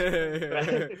yourself.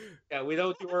 Yeah, we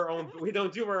don't do our own. We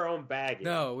don't do our own bagging.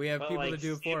 No, we have people to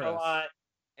do it for us.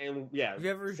 Save-A-Lot and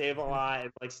Save-A-Lot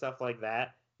and like stuff like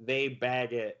that. They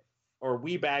bag it. Or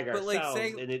we bag ourselves,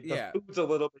 and the food's a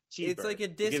little bit cheaper. It's like a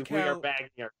discount. We are bagging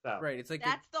ourselves, right? It's like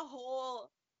that's the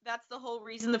whole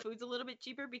reason the food's a little bit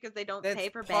cheaper because they don't pay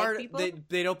for bag people.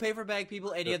 They don't pay for bag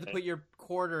people, and you have to put your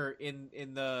quarter in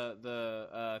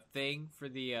the thing for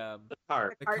the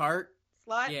cart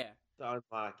slot. Yeah, to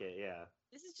unlock it. Yeah.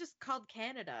 This is just called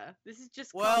Canada. This is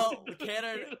just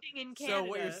Canada. In Canada. So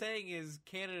what you're saying is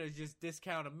Canada is just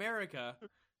discount America.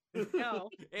 No,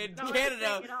 and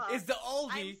Canada is the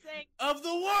Aldi of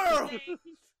the world.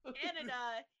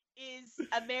 Canada is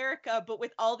America, but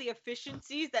with all the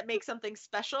efficiencies that make something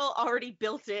special already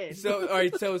built in. So all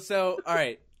right.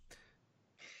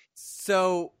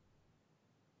 So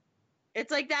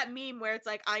it's like that meme where it's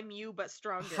like I'm you but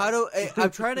stronger.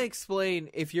 I'm trying to explain.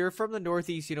 If you're from the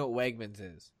Northeast, you know what Wegmans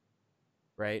is,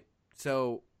 right?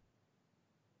 So.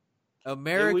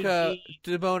 America,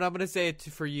 Damone, I'm going to say it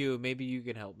for you. Maybe you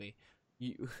can help me.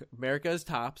 America is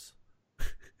Tops.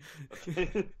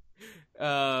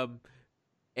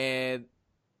 And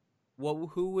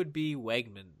who would be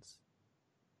Wegmans?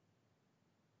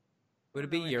 Would it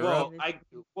be Europe? I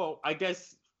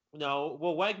guess no.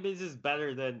 Well, Wegmans is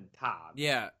better than Tops.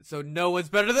 Yeah, so no one's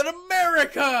better than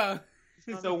America.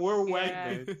 So we're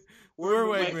Wegmans. We're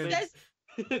Wegmans.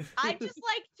 I'd just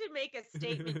like to make a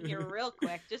statement here real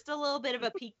quick, just a little bit of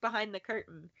a peek behind the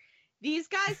curtain. These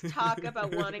guys talk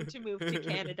about wanting to move to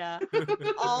Canada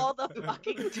all the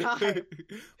fucking time.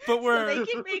 But so they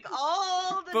can make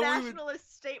all the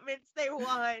nationalist statements they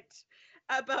want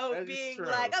about being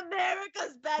like,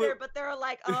 America's better, but they're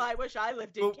like, oh, I wish I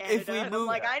lived in Canada. And I'm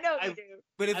like, I know you do.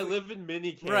 But I live in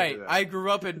mini Canada. Right, I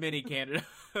grew up in mini Canada.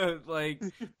 Like,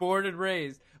 born and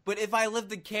raised. But if I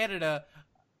lived in Canada,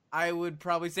 I would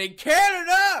probably say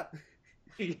Canada.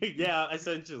 Yeah,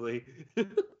 essentially.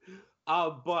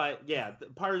 But yeah,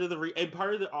 part of the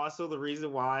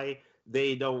reason why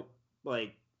they don't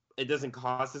like it doesn't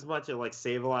cost as much at like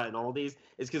Save-A-Lot and Aldi's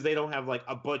is because they don't have like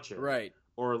a butcher, right?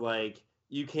 Or like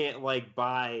you can't like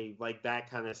buy like that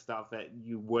kind of stuff that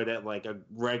you would at like a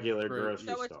regular grocery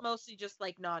store. So it's mostly just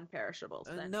like non-perishables.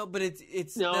 Then. No, but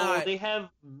it's no. Not, they have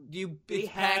it's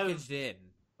packaged in.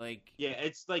 Like yeah,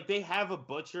 it's like they have a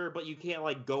butcher, but you can't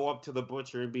like go up to the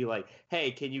butcher and be like,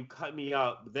 "Hey, can you cut me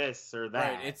up this or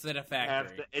that?" Right, it's in a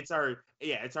factory. It's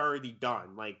already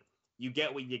done. Like you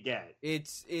get what you get.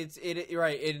 It's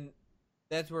right, and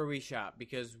that's where we shop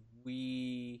because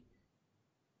we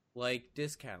like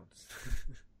discounts.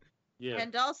 Yeah,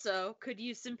 and also could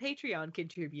use some Patreon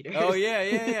contributors. Oh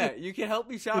yeah. You can help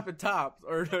me shop at Tops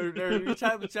or you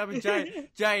shop at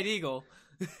Giant Eagle.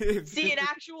 See an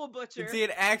actual butcher. See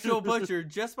an actual butcher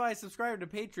just by subscribing to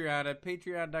Patreon at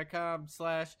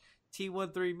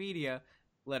patreon.com/T13media.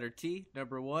 Letter T,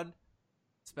 number 1,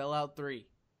 spell out 3,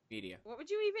 media. What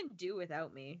would you even do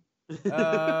without me?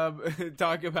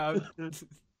 Talk about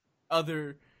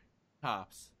other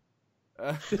tops.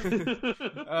 We've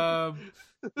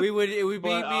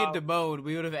me and Damone,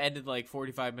 we would have ended like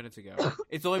 45 minutes ago.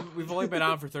 We've only been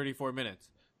on for 34 minutes.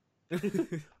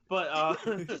 But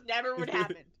just never would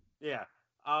happen. Yeah.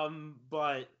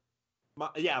 But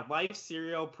Life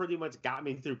cereal pretty much got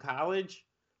me through college.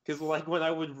 Because like when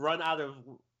I would run out of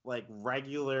like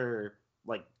regular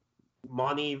like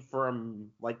money from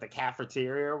like the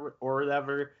cafeteria or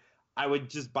whatever, I would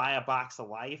just buy a box of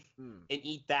Life and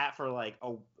eat that for like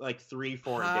 3-4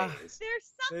 days.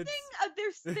 There's something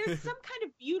there's some kind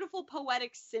of beautiful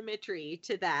poetic symmetry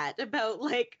to that about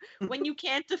like when you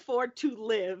can't afford to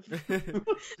live.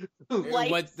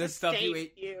 What the stuff you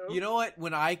ate. You know what?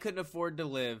 When I couldn't afford to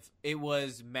live, it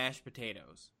was mashed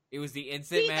potatoes. It was the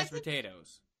instant mashed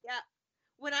potatoes. Yeah.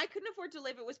 When I couldn't afford to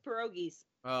live, it was pierogies.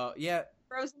 Yeah.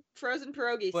 Frozen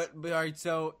pierogies. But all right,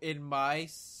 so in my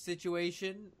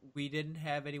situation, we didn't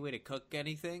have any way to cook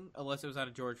anything unless it was on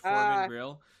a George Foreman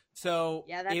grill. So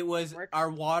it was our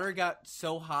water got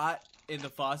so hot in the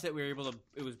faucet, we were able to.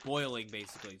 It was boiling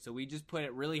basically. So we just put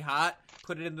it really hot,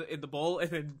 put it in the bowl, and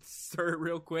then stir it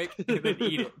real quick, and then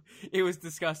eat it. It was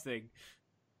disgusting.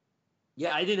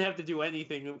 Yeah, I didn't have to do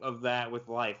anything of that with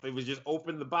Life. It was just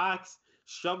open the box,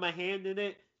 shove my hand in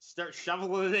it, start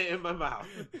shoveling it in my mouth.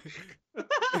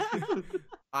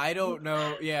 I don't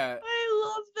know. Yeah, I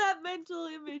love that mental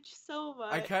image so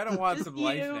much. I kind of want some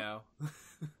Life now.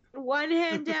 One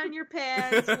hand down your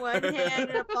pants, one hand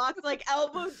in a box, like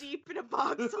elbow deep in a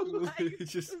box of Life.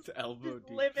 just elbow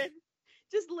deep.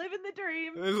 Just living the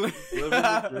dream. Living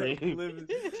the dream.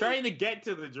 Trying to get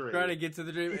to the dream. Trying to get to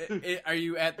the dream. Are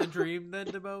you at the dream then,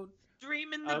 Damone?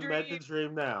 Dreaming the dream. I'm at the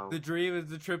dream now. The dream is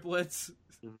the triplets.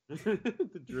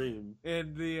 The dream.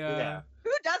 And the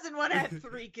Who doesn't want to have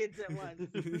 3 kids at once?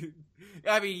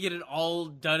 I mean, you get it all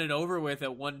done and over with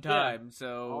at one time. Yeah,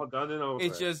 so all done and over.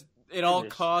 It's just all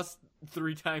costs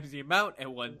 3 times the amount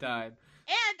at one time.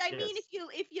 And I mean,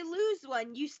 if you lose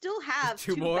one, you still have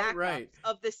 2 more, backups right?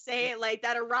 Of the same, like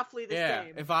that are roughly the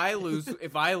same. If I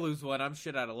lose one, I'm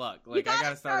shit out of luck. Like I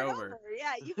gotta start over.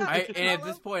 Yeah, you gotta. And at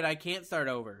this point, I can't start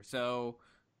over. So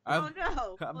I'm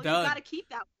done. You gotta keep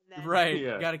that one then. Right,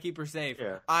 you gotta keep her safe.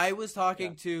 Yeah. I was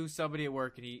talking to somebody at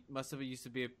work, and he must have used to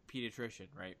be a pediatrician,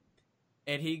 right?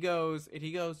 And he goes,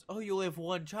 "Oh, you only have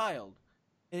one child,"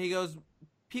 and he goes,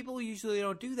 "People usually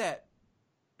don't do that."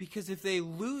 Because if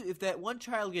that one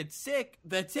child gets sick,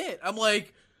 that's it. I'm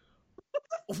like,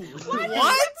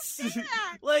 what?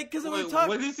 Like, because we're talking.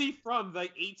 What is he from?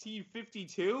 Like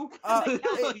 1852?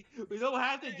 We don't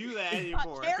have to do that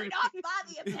anymore. Carried off by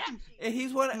the Apache. And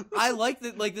he's one. I like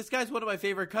that. Like, this guy's one of my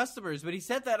favorite customers. But he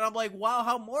said that, and I'm like, wow,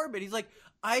 how morbid. He's like,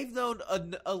 I've known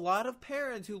a lot of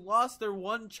parents who lost their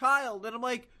one child, and I'm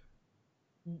like.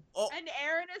 Oh, an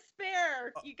heir and a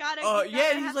spare. You gotta.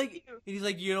 Yeah. He's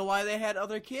like, you know why they had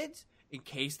other kids? In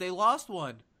case they lost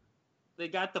one. They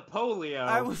got the polio.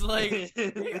 I was like,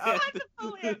 the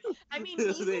polio. I mean,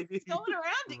 it's going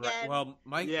around again. Well,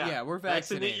 we're vaccinated.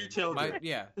 Vaccinate your children.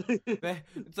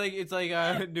 It's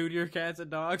like neuter cats and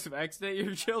dogs. Vaccinate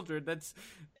your children.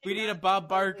 We need a Bob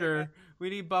Barker. We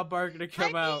need Bob Barker to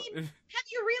come out. Have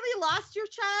you really lost your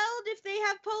child if they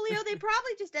have polio? They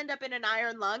probably just end up in an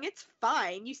iron lung. It's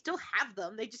fine. You still have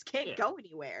them. They just can't go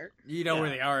anywhere. You know where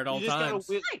they are at all times.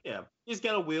 You just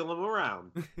gotta wheel them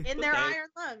around. In their iron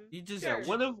lung. You just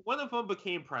one of them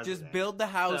became president. Just build the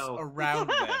house around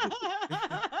them.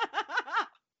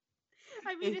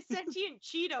 I mean, a sentient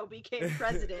Cheeto became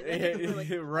president.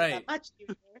 Really right.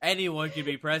 Anyone can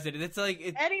be president. It's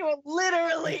like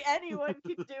literally anyone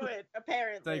can do it.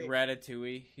 Apparently, it's like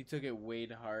Ratatouille. He took it way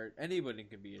to heart. Anybody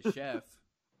can be a chef.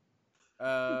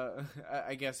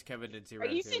 I guess Kevin did see Ratatouille.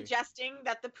 Are you suggesting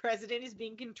that the president is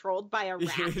being controlled by a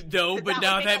rat? No, but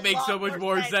now that makes so much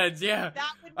more sense. Yeah,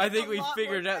 I think we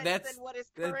figured out that's what is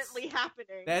currently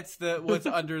happening. That's what's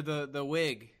under the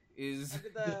wig is.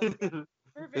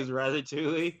 Perfect. Is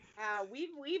Ratatouille?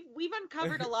 We've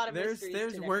uncovered a lot of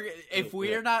mysteries today. If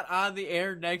we are not on the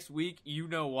air next week, you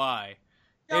know why.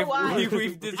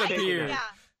 We've disappeared.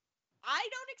 I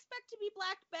don't expect to be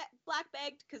black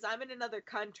bagged because I'm in another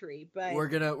country, but we're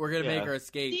gonna make our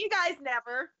escape. See you guys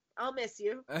never. I'll miss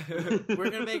you.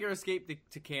 We're gonna make our escape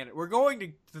to Canada. We're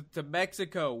going to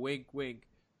Mexico. Wink, wink.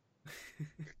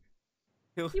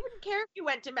 He wouldn't care if you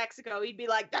went to Mexico. He'd be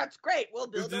like, "That's great. We'll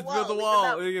build a wall." Build a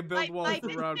wall. We can build walls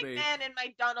around me. My McMahon and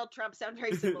my Donald Trump sound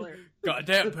very similar.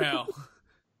 Goddamn, pal.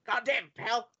 Goddamn,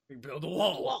 pal. We can build a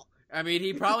wall. I mean,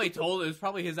 he probably told it was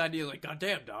probably his idea. Like,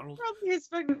 goddamn, Donald. Probably his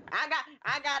fucking. I got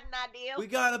an idea. We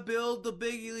gotta build the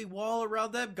big wall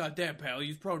around them. Goddamn, pal.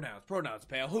 Use pronouns. Pronouns,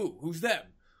 pal. Who's them?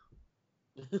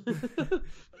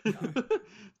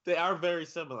 They are very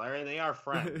similar, and they are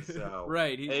friends. So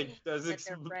right, they're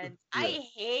friends. I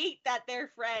hate that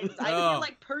they're friends. I feel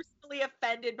like personally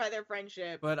offended by their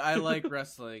friendship. But I like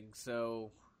wrestling,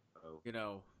 so you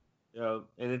know.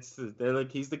 and they're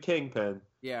like he's the kingpin.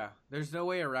 Yeah, there's no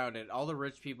way around it. All the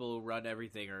rich people who run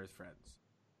everything are his friends.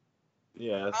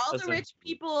 Yeah, All the rich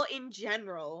people in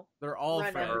general. They're all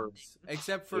run friends, everything.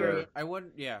 except for Yeah. I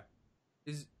wouldn't. Yeah,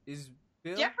 is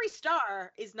Bill? Jeffree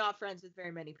Star is not friends with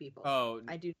very many people. Oh,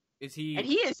 I do, is he? and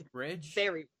he is rich?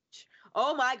 very rich.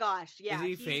 Oh my gosh, yeah. Is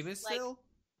he he's, famous like, still?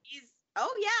 He's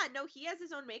no, he has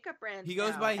his own makeup brand. He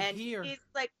goes now, by and he or- he's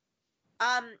like,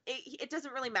 it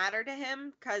doesn't really matter to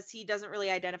him because he doesn't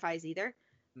really identify as either.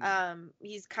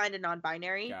 He's kind of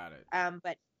non-binary. Got it.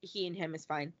 But he and him is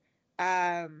fine.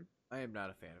 I am not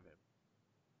a fan of him.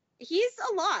 He's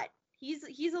a lot.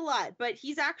 He's a lot, but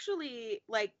he's actually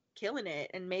like killing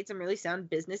it and made some really sound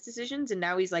business decisions, and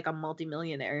now he's like a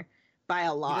multimillionaire by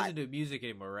a lot. He doesn't do music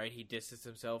anymore, right? He distanced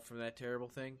himself from that terrible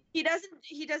thing. He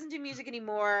doesn't do music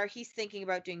anymore. He's thinking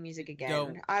about doing music again.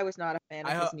 No. I was not a fan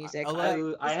of his music.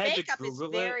 I had to makeup is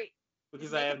Google very it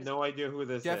because I have no idea who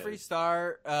this Jeffree is.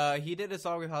 Star, he did a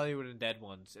song with Hollywood and Dead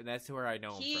Ones, and that's where I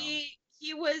know him from.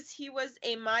 He was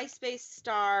a MySpace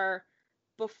star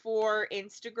before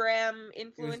Instagram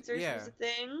influencers was a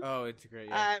thing. Oh, Instagram.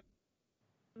 Yeah.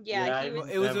 Yeah, he was.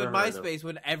 It was with MySpace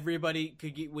when everybody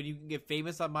could get when you can get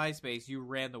famous on MySpace, you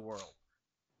ran the world.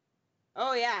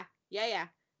 Oh yeah.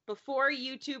 Before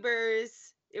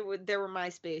YouTubers, there were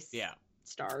MySpace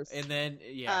stars, and then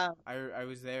I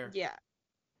was there. Yeah,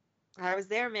 I was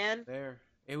there, man.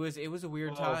 It was a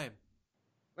weird time.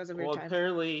 It was a weird time.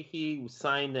 Apparently he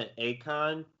signed to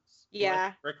Akon.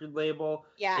 Record label.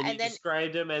 Yeah, and then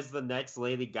described him as the next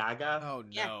Lady Gaga. Oh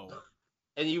no. Yeah.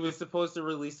 And he was supposed to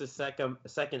release a second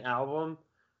album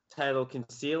titled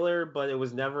Concealer, but it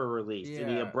was never released. Yeah.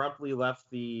 And he abruptly left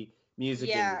the music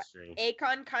industry.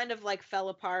 Akon kind of like fell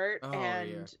apart,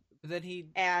 and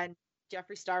then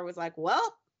Jeffree Star was like,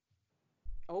 "Well,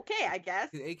 okay, I guess."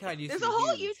 There's a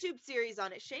whole YouTube series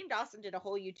on it. Shane Dawson did a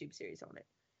whole YouTube series on it.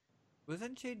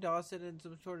 Wasn't Shane Dawson in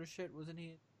some sort of shit? Wasn't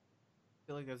he? I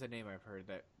feel like that's a name I've heard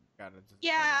that.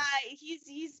 Yeah,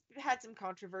 he's had some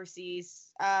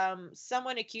controversies.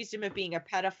 Someone accused him of being a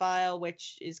pedophile,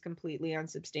 which is completely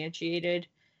unsubstantiated.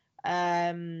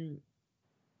 What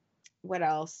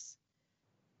else?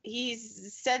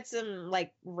 He's said some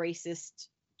like racist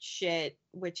shit,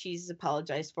 which he's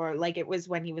apologized for. Like it was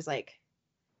when he was like,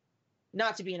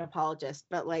 not to be an apologist,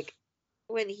 but like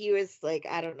when he was like,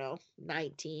 I don't know,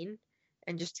 19.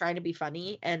 And just trying to be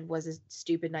funny and was a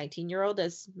stupid 19-year-old,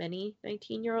 as many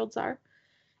 19-year-olds are,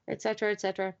 etc.,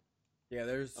 etc. Yeah,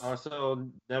 there's also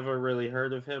never really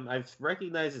heard of him. I've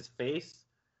recognized his face,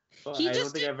 but I don't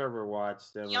think I've ever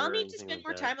watched him. Y'all need to spend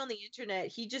more time on the internet.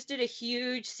 He just did a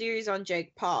huge series on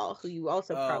Jake Paul, who you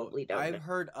also probably don't. I've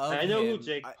heard of. I know who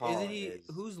Jake Paul isn't he?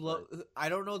 Who's I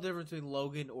don't know the difference between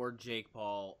Logan or Jake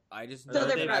Paul. I just know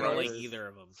that I don't like either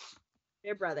of them.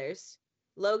 They're brothers.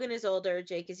 Logan is older,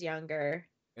 Jake is younger.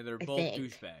 And they're both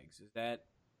douchebags. Is that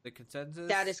the consensus?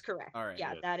 That is correct. All right.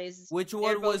 Yeah, that is. Which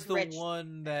one was the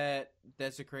one that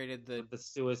desecrated the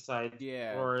suicide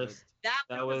forest?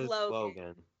 That was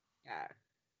Logan. Yeah.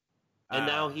 And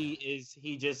now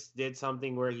he just did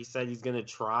something where he said he's gonna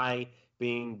try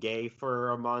being gay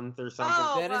for a month or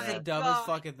something. That is the dumbest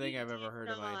fucking thing I've ever heard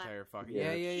in my entire fucking.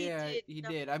 Yeah. He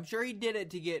did. I'm sure he did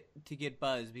it to get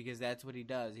buzz because that's what he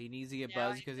does. He needs to get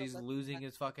buzz because he's losing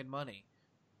his fucking money.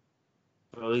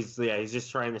 Well, he's just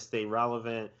trying to stay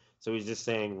relevant. So he's just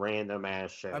saying random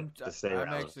ass shit to stay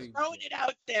relevant. Actually throwing it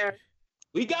out there.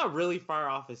 We got really far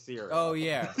off of Serial. Oh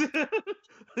yeah,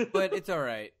 but it's all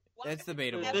right. It's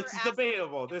debatable. It's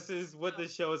debatable. This is what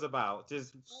this show is about.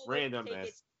 Just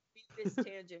randomness. This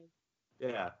tangent.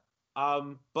 Yeah.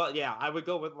 But yeah, I would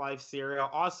go with live cereal.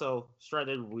 Also,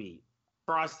 shredded wheat.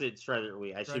 Frosted shredded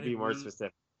wheat. I should be more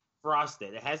specific.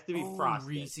 Frosted. It has to be frosted.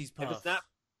 Reese's Puffs.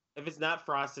 If it's not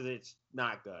frosted, it's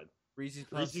not good. Reese's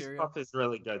Puff Reese's cereal? Puff is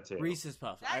really good too. Reese's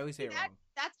Puff. I always say it wrong.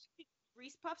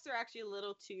 Reese's Puffs are actually a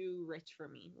little too rich for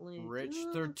me. Rich?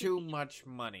 They're too much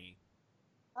money.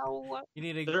 Oh, you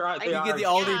need to. You get the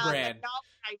Aldi brand.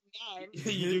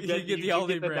 You get the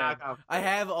Aldi brand. I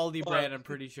have Aldi brand. I'm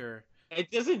pretty sure. It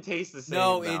doesn't taste the same.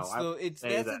 No, it's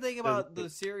that's the thing about the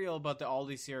cereal, about the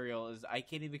Aldi cereal, is I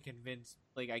can't even convince.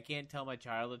 Like, I can't tell my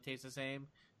child it tastes the same.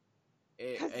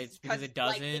 It's because it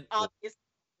doesn't.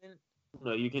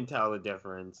 No, you can tell the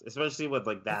difference, especially with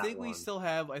like that. I think we still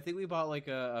have. I think we bought like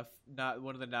a not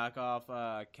one of the knockoff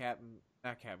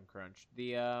not Captain Crunch,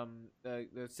 the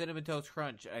Cinnamon Toast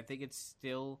Crunch. I think it's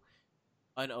still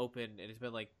unopened, and it's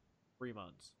been like 3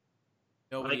 months.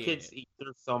 Nobody My kids eat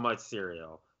through so much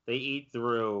cereal. They eat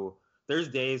through. There's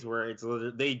days where it's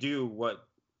they do what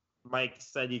Mike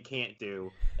said you can't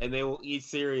do, and they will eat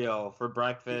cereal for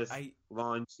breakfast,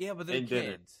 lunch, but they're and kids.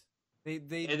 dinner. They and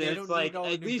they it's don't like need all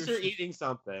the at least you're nutrition. eating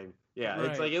something. Yeah, Right.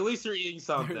 it's like at least you're eating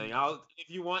something. If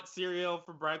you want cereal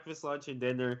for breakfast, lunch, and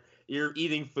dinner, you're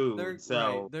eating food.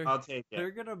 So I'll take it.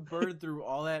 They're gonna burn through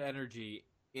all that energy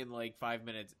in like 5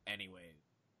 minutes anyway.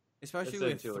 Especially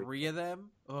with Essentially. 3 of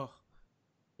them. Oh,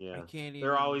 Yeah, I can't even.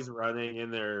 they're always running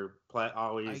and I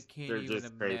always can't they're even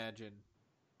just crazy. imagine.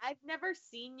 I've never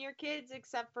seen your kids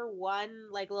except for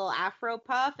one like little Afro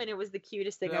puff, and it was the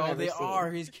cutest thing I've Oh, ever they seen. are.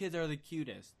 His kids are the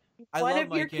cutest. I One love of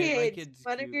my your kid. My kids, kid's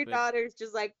one cute, of your but- daughters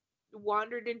just like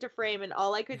wandered into frame, and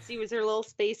all I could see was her little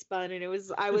space bun, and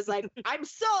I was like, I'm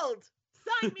sold.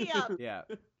 Sign me up. Yeah,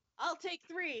 I'll take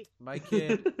 3. my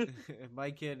kid, my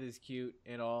kid is cute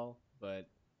and all, but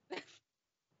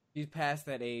he's past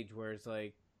that age where it's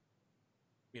like,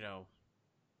 you know,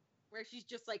 Where she's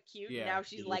just like cute, Yeah. and now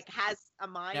she's like has a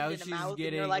mind now and a she's mouth, and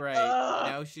getting you're like, right. ugh.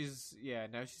 Now she's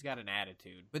got an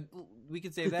attitude, but we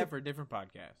can save that for a different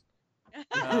podcast.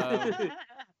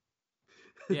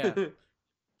 Yeah.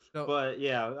 So, But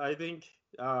yeah, I think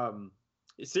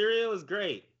cereal is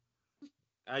great.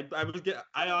 I'm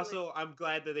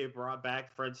glad that they brought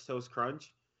back French Toast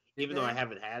Crunch, even though I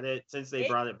haven't had it since they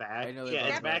brought it back. I know they Yeah, brought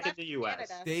it's it back in left the U.S.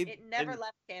 Canada. They- It never and-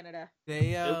 left Canada.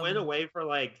 they It went away for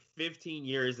like 15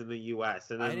 years in the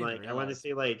U.S. and I then didn't like I want to realize.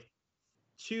 say like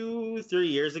 2-3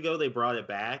 years ago they brought it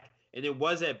back, and it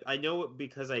was I know it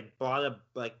because I bought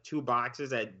like 2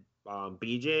 boxes at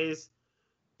BJ's,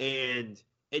 and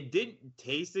it didn't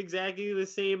taste exactly the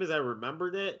same as I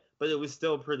remembered it, but it was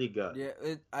still pretty good.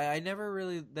 Yeah, I never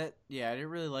really I didn't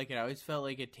really like it. I always felt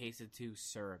like it tasted too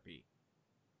syrupy,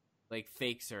 like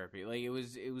fake syrupy. Like it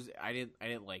was I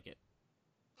didn't like it.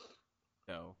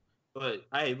 So But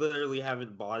I literally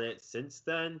haven't bought it since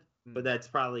then. But that's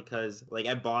probably because like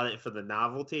I bought it for the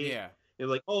novelty. yeah, You're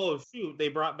like, oh shoot, they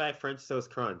brought back French Toast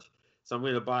Crunch, so I'm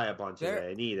gonna buy a bunch of There-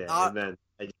 it and eat it, uh, and then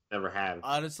I just never have.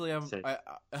 honestly, Same.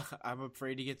 I'm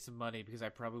afraid to get some money because I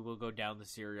probably will go down the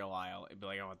cereal aisle and be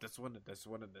like, I want this one, and this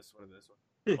one, and this one, and this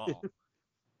one. Them all.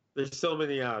 There's so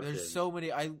many options. There's so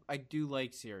many. I do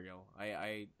like cereal.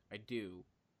 I do.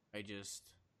 I just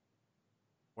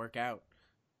work out.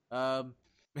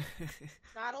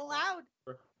 Not allowed.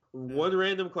 One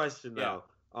random question though,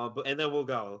 but and then we'll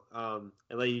go.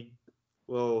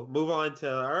 We'll move on to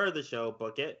our other show,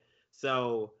 Book It.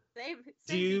 So, Same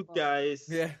do you people. guys?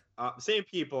 Yeah. Same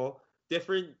people,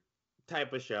 different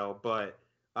type of show, but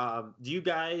do you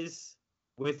guys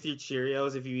with your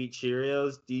Cheerios? If you eat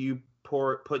Cheerios, do you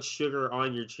put sugar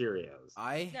on your Cheerios?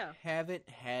 I No. haven't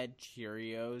had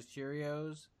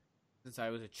Cheerios since I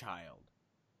was a child.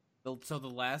 So the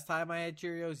last time I had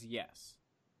Cheerios, yes.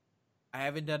 I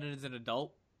haven't done it as an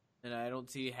adult, and I don't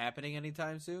see it happening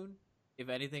anytime soon. If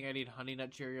anything, I need Honey Nut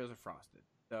Cheerios or Frosted.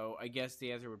 So I guess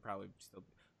the answer would probably still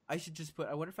be... I should just put...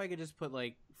 I wonder if I could just put,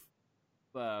 like,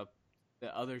 the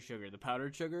other sugar, the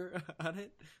powdered sugar on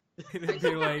it. And it'd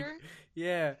be like...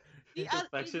 Yeah. The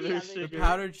Confectioner's other- sugar. The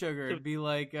powdered sugar. It'd be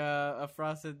like the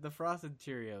frosted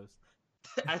Cheerios.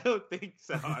 I don't think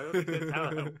so. I don't think that's how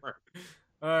that works.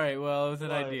 All right, well, it was an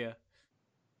But- idea.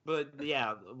 But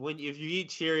yeah, if you eat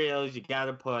Cheerios, you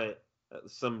gotta put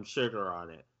some sugar on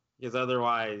it because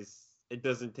otherwise it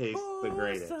doesn't taste the Pour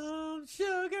greatest. some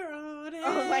sugar on it.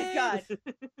 Oh my god.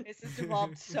 This has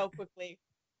evolved so quickly.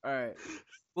 All right.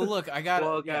 Well, look, I got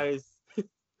Well, guys,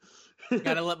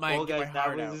 Gotta let my- get my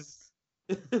heart out.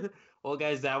 Well,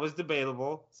 guys, that was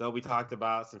debatable. So we talked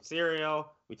about some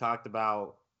cereal. We talked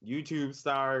about YouTube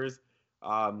stars.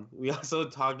 We also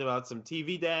talked about some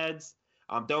TV dads.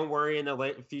 Don't worry, in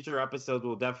a future episode,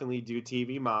 we'll definitely do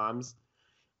TV moms.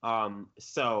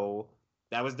 So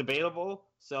that was debatable.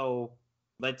 So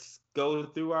let's go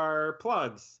through our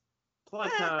plugs. Plug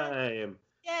time.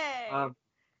 Yay.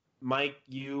 Mike,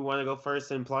 you want to go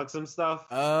first and plug some stuff?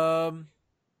 I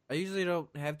usually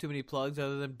don't have too many plugs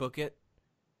other than Book It.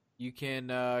 You can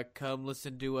come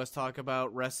listen to us talk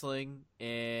about wrestling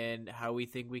and how we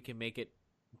think we can make it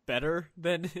better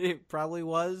than it probably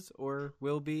was or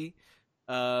will be.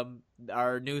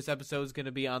 Our newest episode is going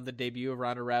to be on the debut of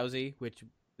Ronda Rousey,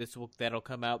 that'll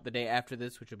come out the day after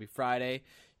this, which will be Friday.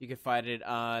 You can find it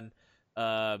on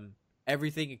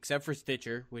everything except for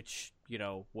Stitcher, which,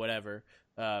 whatever.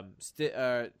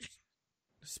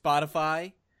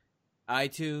 Spotify,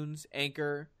 iTunes,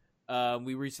 Anchor.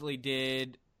 We recently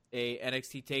did a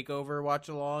NXT TakeOver watch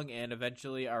along, and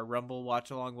eventually our Rumble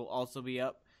watch along will also be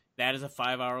up. That is a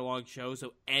 5-hour long show,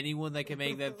 so anyone that can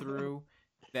make that through,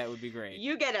 that would be great.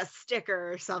 You get a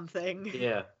sticker or something.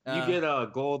 Yeah, you get a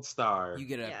gold star. You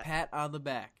get a Yeah. pat on the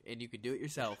back, and you can do it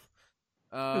yourself.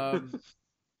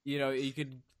 You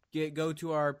could go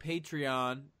to our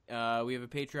Patreon. We have a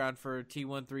Patreon for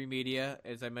T13 Media.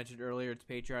 As I mentioned earlier, it's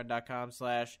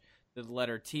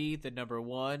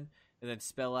patreon.com/T1, and then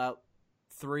spell out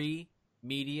 3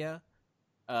 media.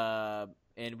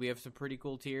 And we have some pretty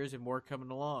cool tiers and more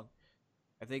coming along.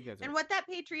 I think that's And what that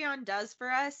Patreon does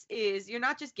for us is you're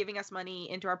not just giving us money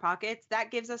into our pockets. That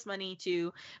gives us money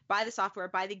to buy the software,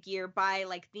 buy the gear, buy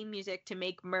like theme music, to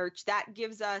make merch. That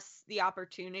gives us the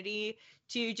opportunity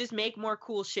to just make more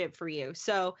cool shit for you.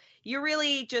 So you're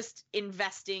really just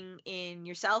investing in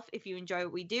yourself. If you enjoy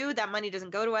what we do, that money doesn't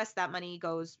go to us. That money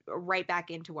goes right back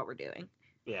into what we're doing.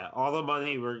 Yeah, all the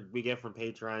money we get from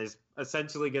Patreon is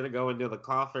essentially going to go into the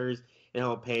coffers, and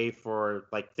it'll pay for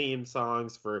like theme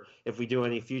songs for if we do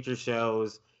any future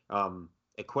shows,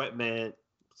 equipment,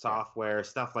 software,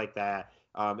 stuff like that.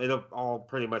 It'll all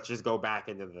pretty much just go back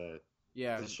into the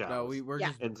shows. No, we're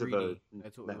just into greedy. the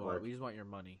That's what network. we want. We just want your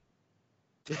money.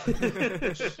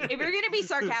 If you're going to be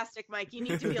sarcastic, Mike, you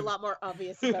need to be a lot more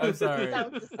obvious about I'm sorry.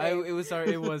 it. It was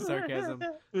sarcasm.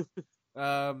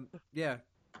 Yeah.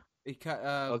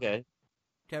 Okay.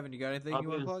 Kevin, you got anything you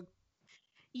want to plug?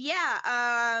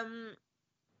 Yeah,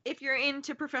 if you're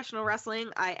into professional wrestling,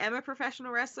 I am a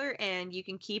professional wrestler, and you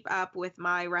can keep up with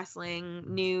my wrestling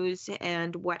news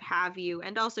and what have you,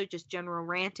 and also just general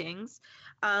rantings,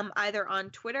 either on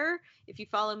Twitter, if you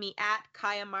follow me at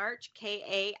Kaya March,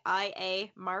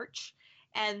 Kaia March,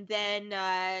 and then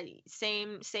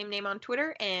same name on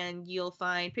Twitter, and you'll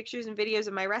find pictures and videos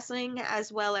of my wrestling,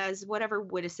 as well as whatever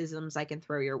witticisms I can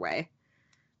throw your way.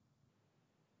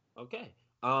 Okay.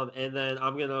 And then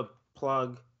I'm gonna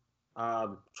plug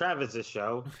Travis's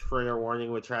show, Trigger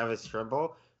Warning with Travis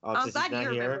Trimble. I'm glad you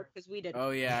remembered, because we didn't.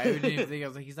 Oh yeah, I didn't even think. I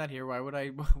was like, he's not here. Why would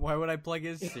I plug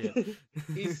his shit?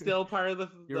 He's still part of the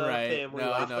right. family.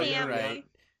 No, you're right.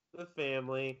 The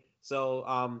family.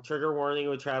 So, Trigger Warning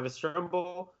with Travis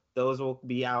Trimble. Those will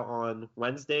be out on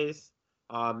Wednesdays.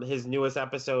 His newest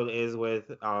episode is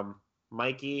with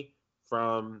Mikey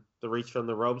from the Reach from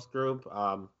the Ropes group,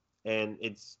 and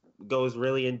it's goes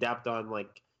really in depth on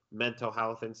like mental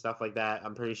health and stuff like that.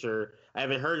 I'm pretty sure I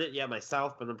haven't heard it yet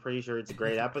myself, but I'm pretty sure it's a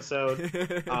great episode.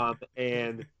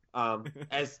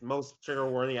 As most Trigger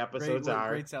Warning episodes are,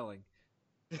 great selling.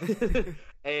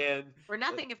 And we're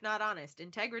nothing if not honest.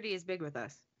 Integrity is big with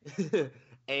us.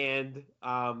 And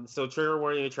so Trigger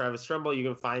Warning with Travis Trimble, you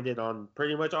can find it on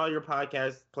pretty much all your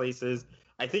podcast places.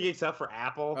 I think except for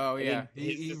Apple. Oh yeah,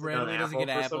 he randomly doesn't get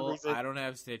Apple. I I don't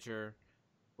have Stitcher.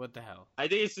 What the hell? I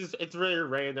think it's really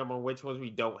random on which ones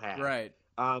we don't have. Right.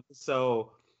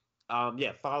 Follow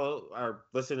or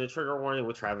listen to Trigger Warning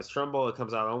with Travis Trimble. It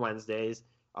comes out on Wednesdays.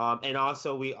 And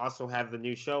also we also have the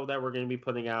new show that we're going to be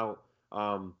putting out,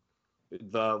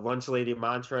 the Lunch Lady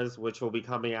Mantras, which will be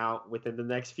coming out within the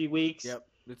next few weeks. Yep,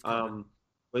 it's coming.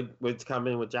 It's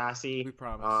coming with Jassy. We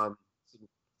promise.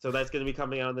 So that's going to be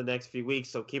coming out in the next few weeks.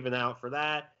 So keep an eye out for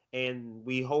that. And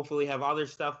we hopefully have other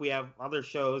stuff. We have other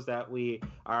shows that we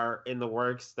are in the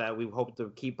works that we hope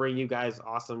to keep bringing you guys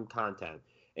awesome content.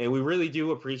 And we really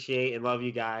do appreciate and love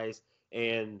you guys.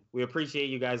 And we appreciate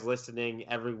you guys listening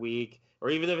every week, or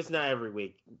even if it's not every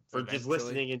week, for just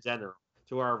listening in general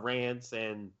to our rants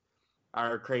and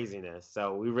our craziness.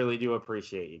 So we really do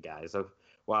appreciate you guys. So,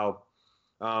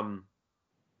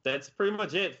 that's pretty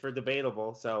much it for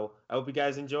Debatable. So I hope you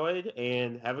guys enjoyed,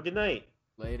 and have a good night.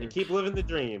 Later. And keep living the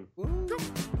dream. Woo.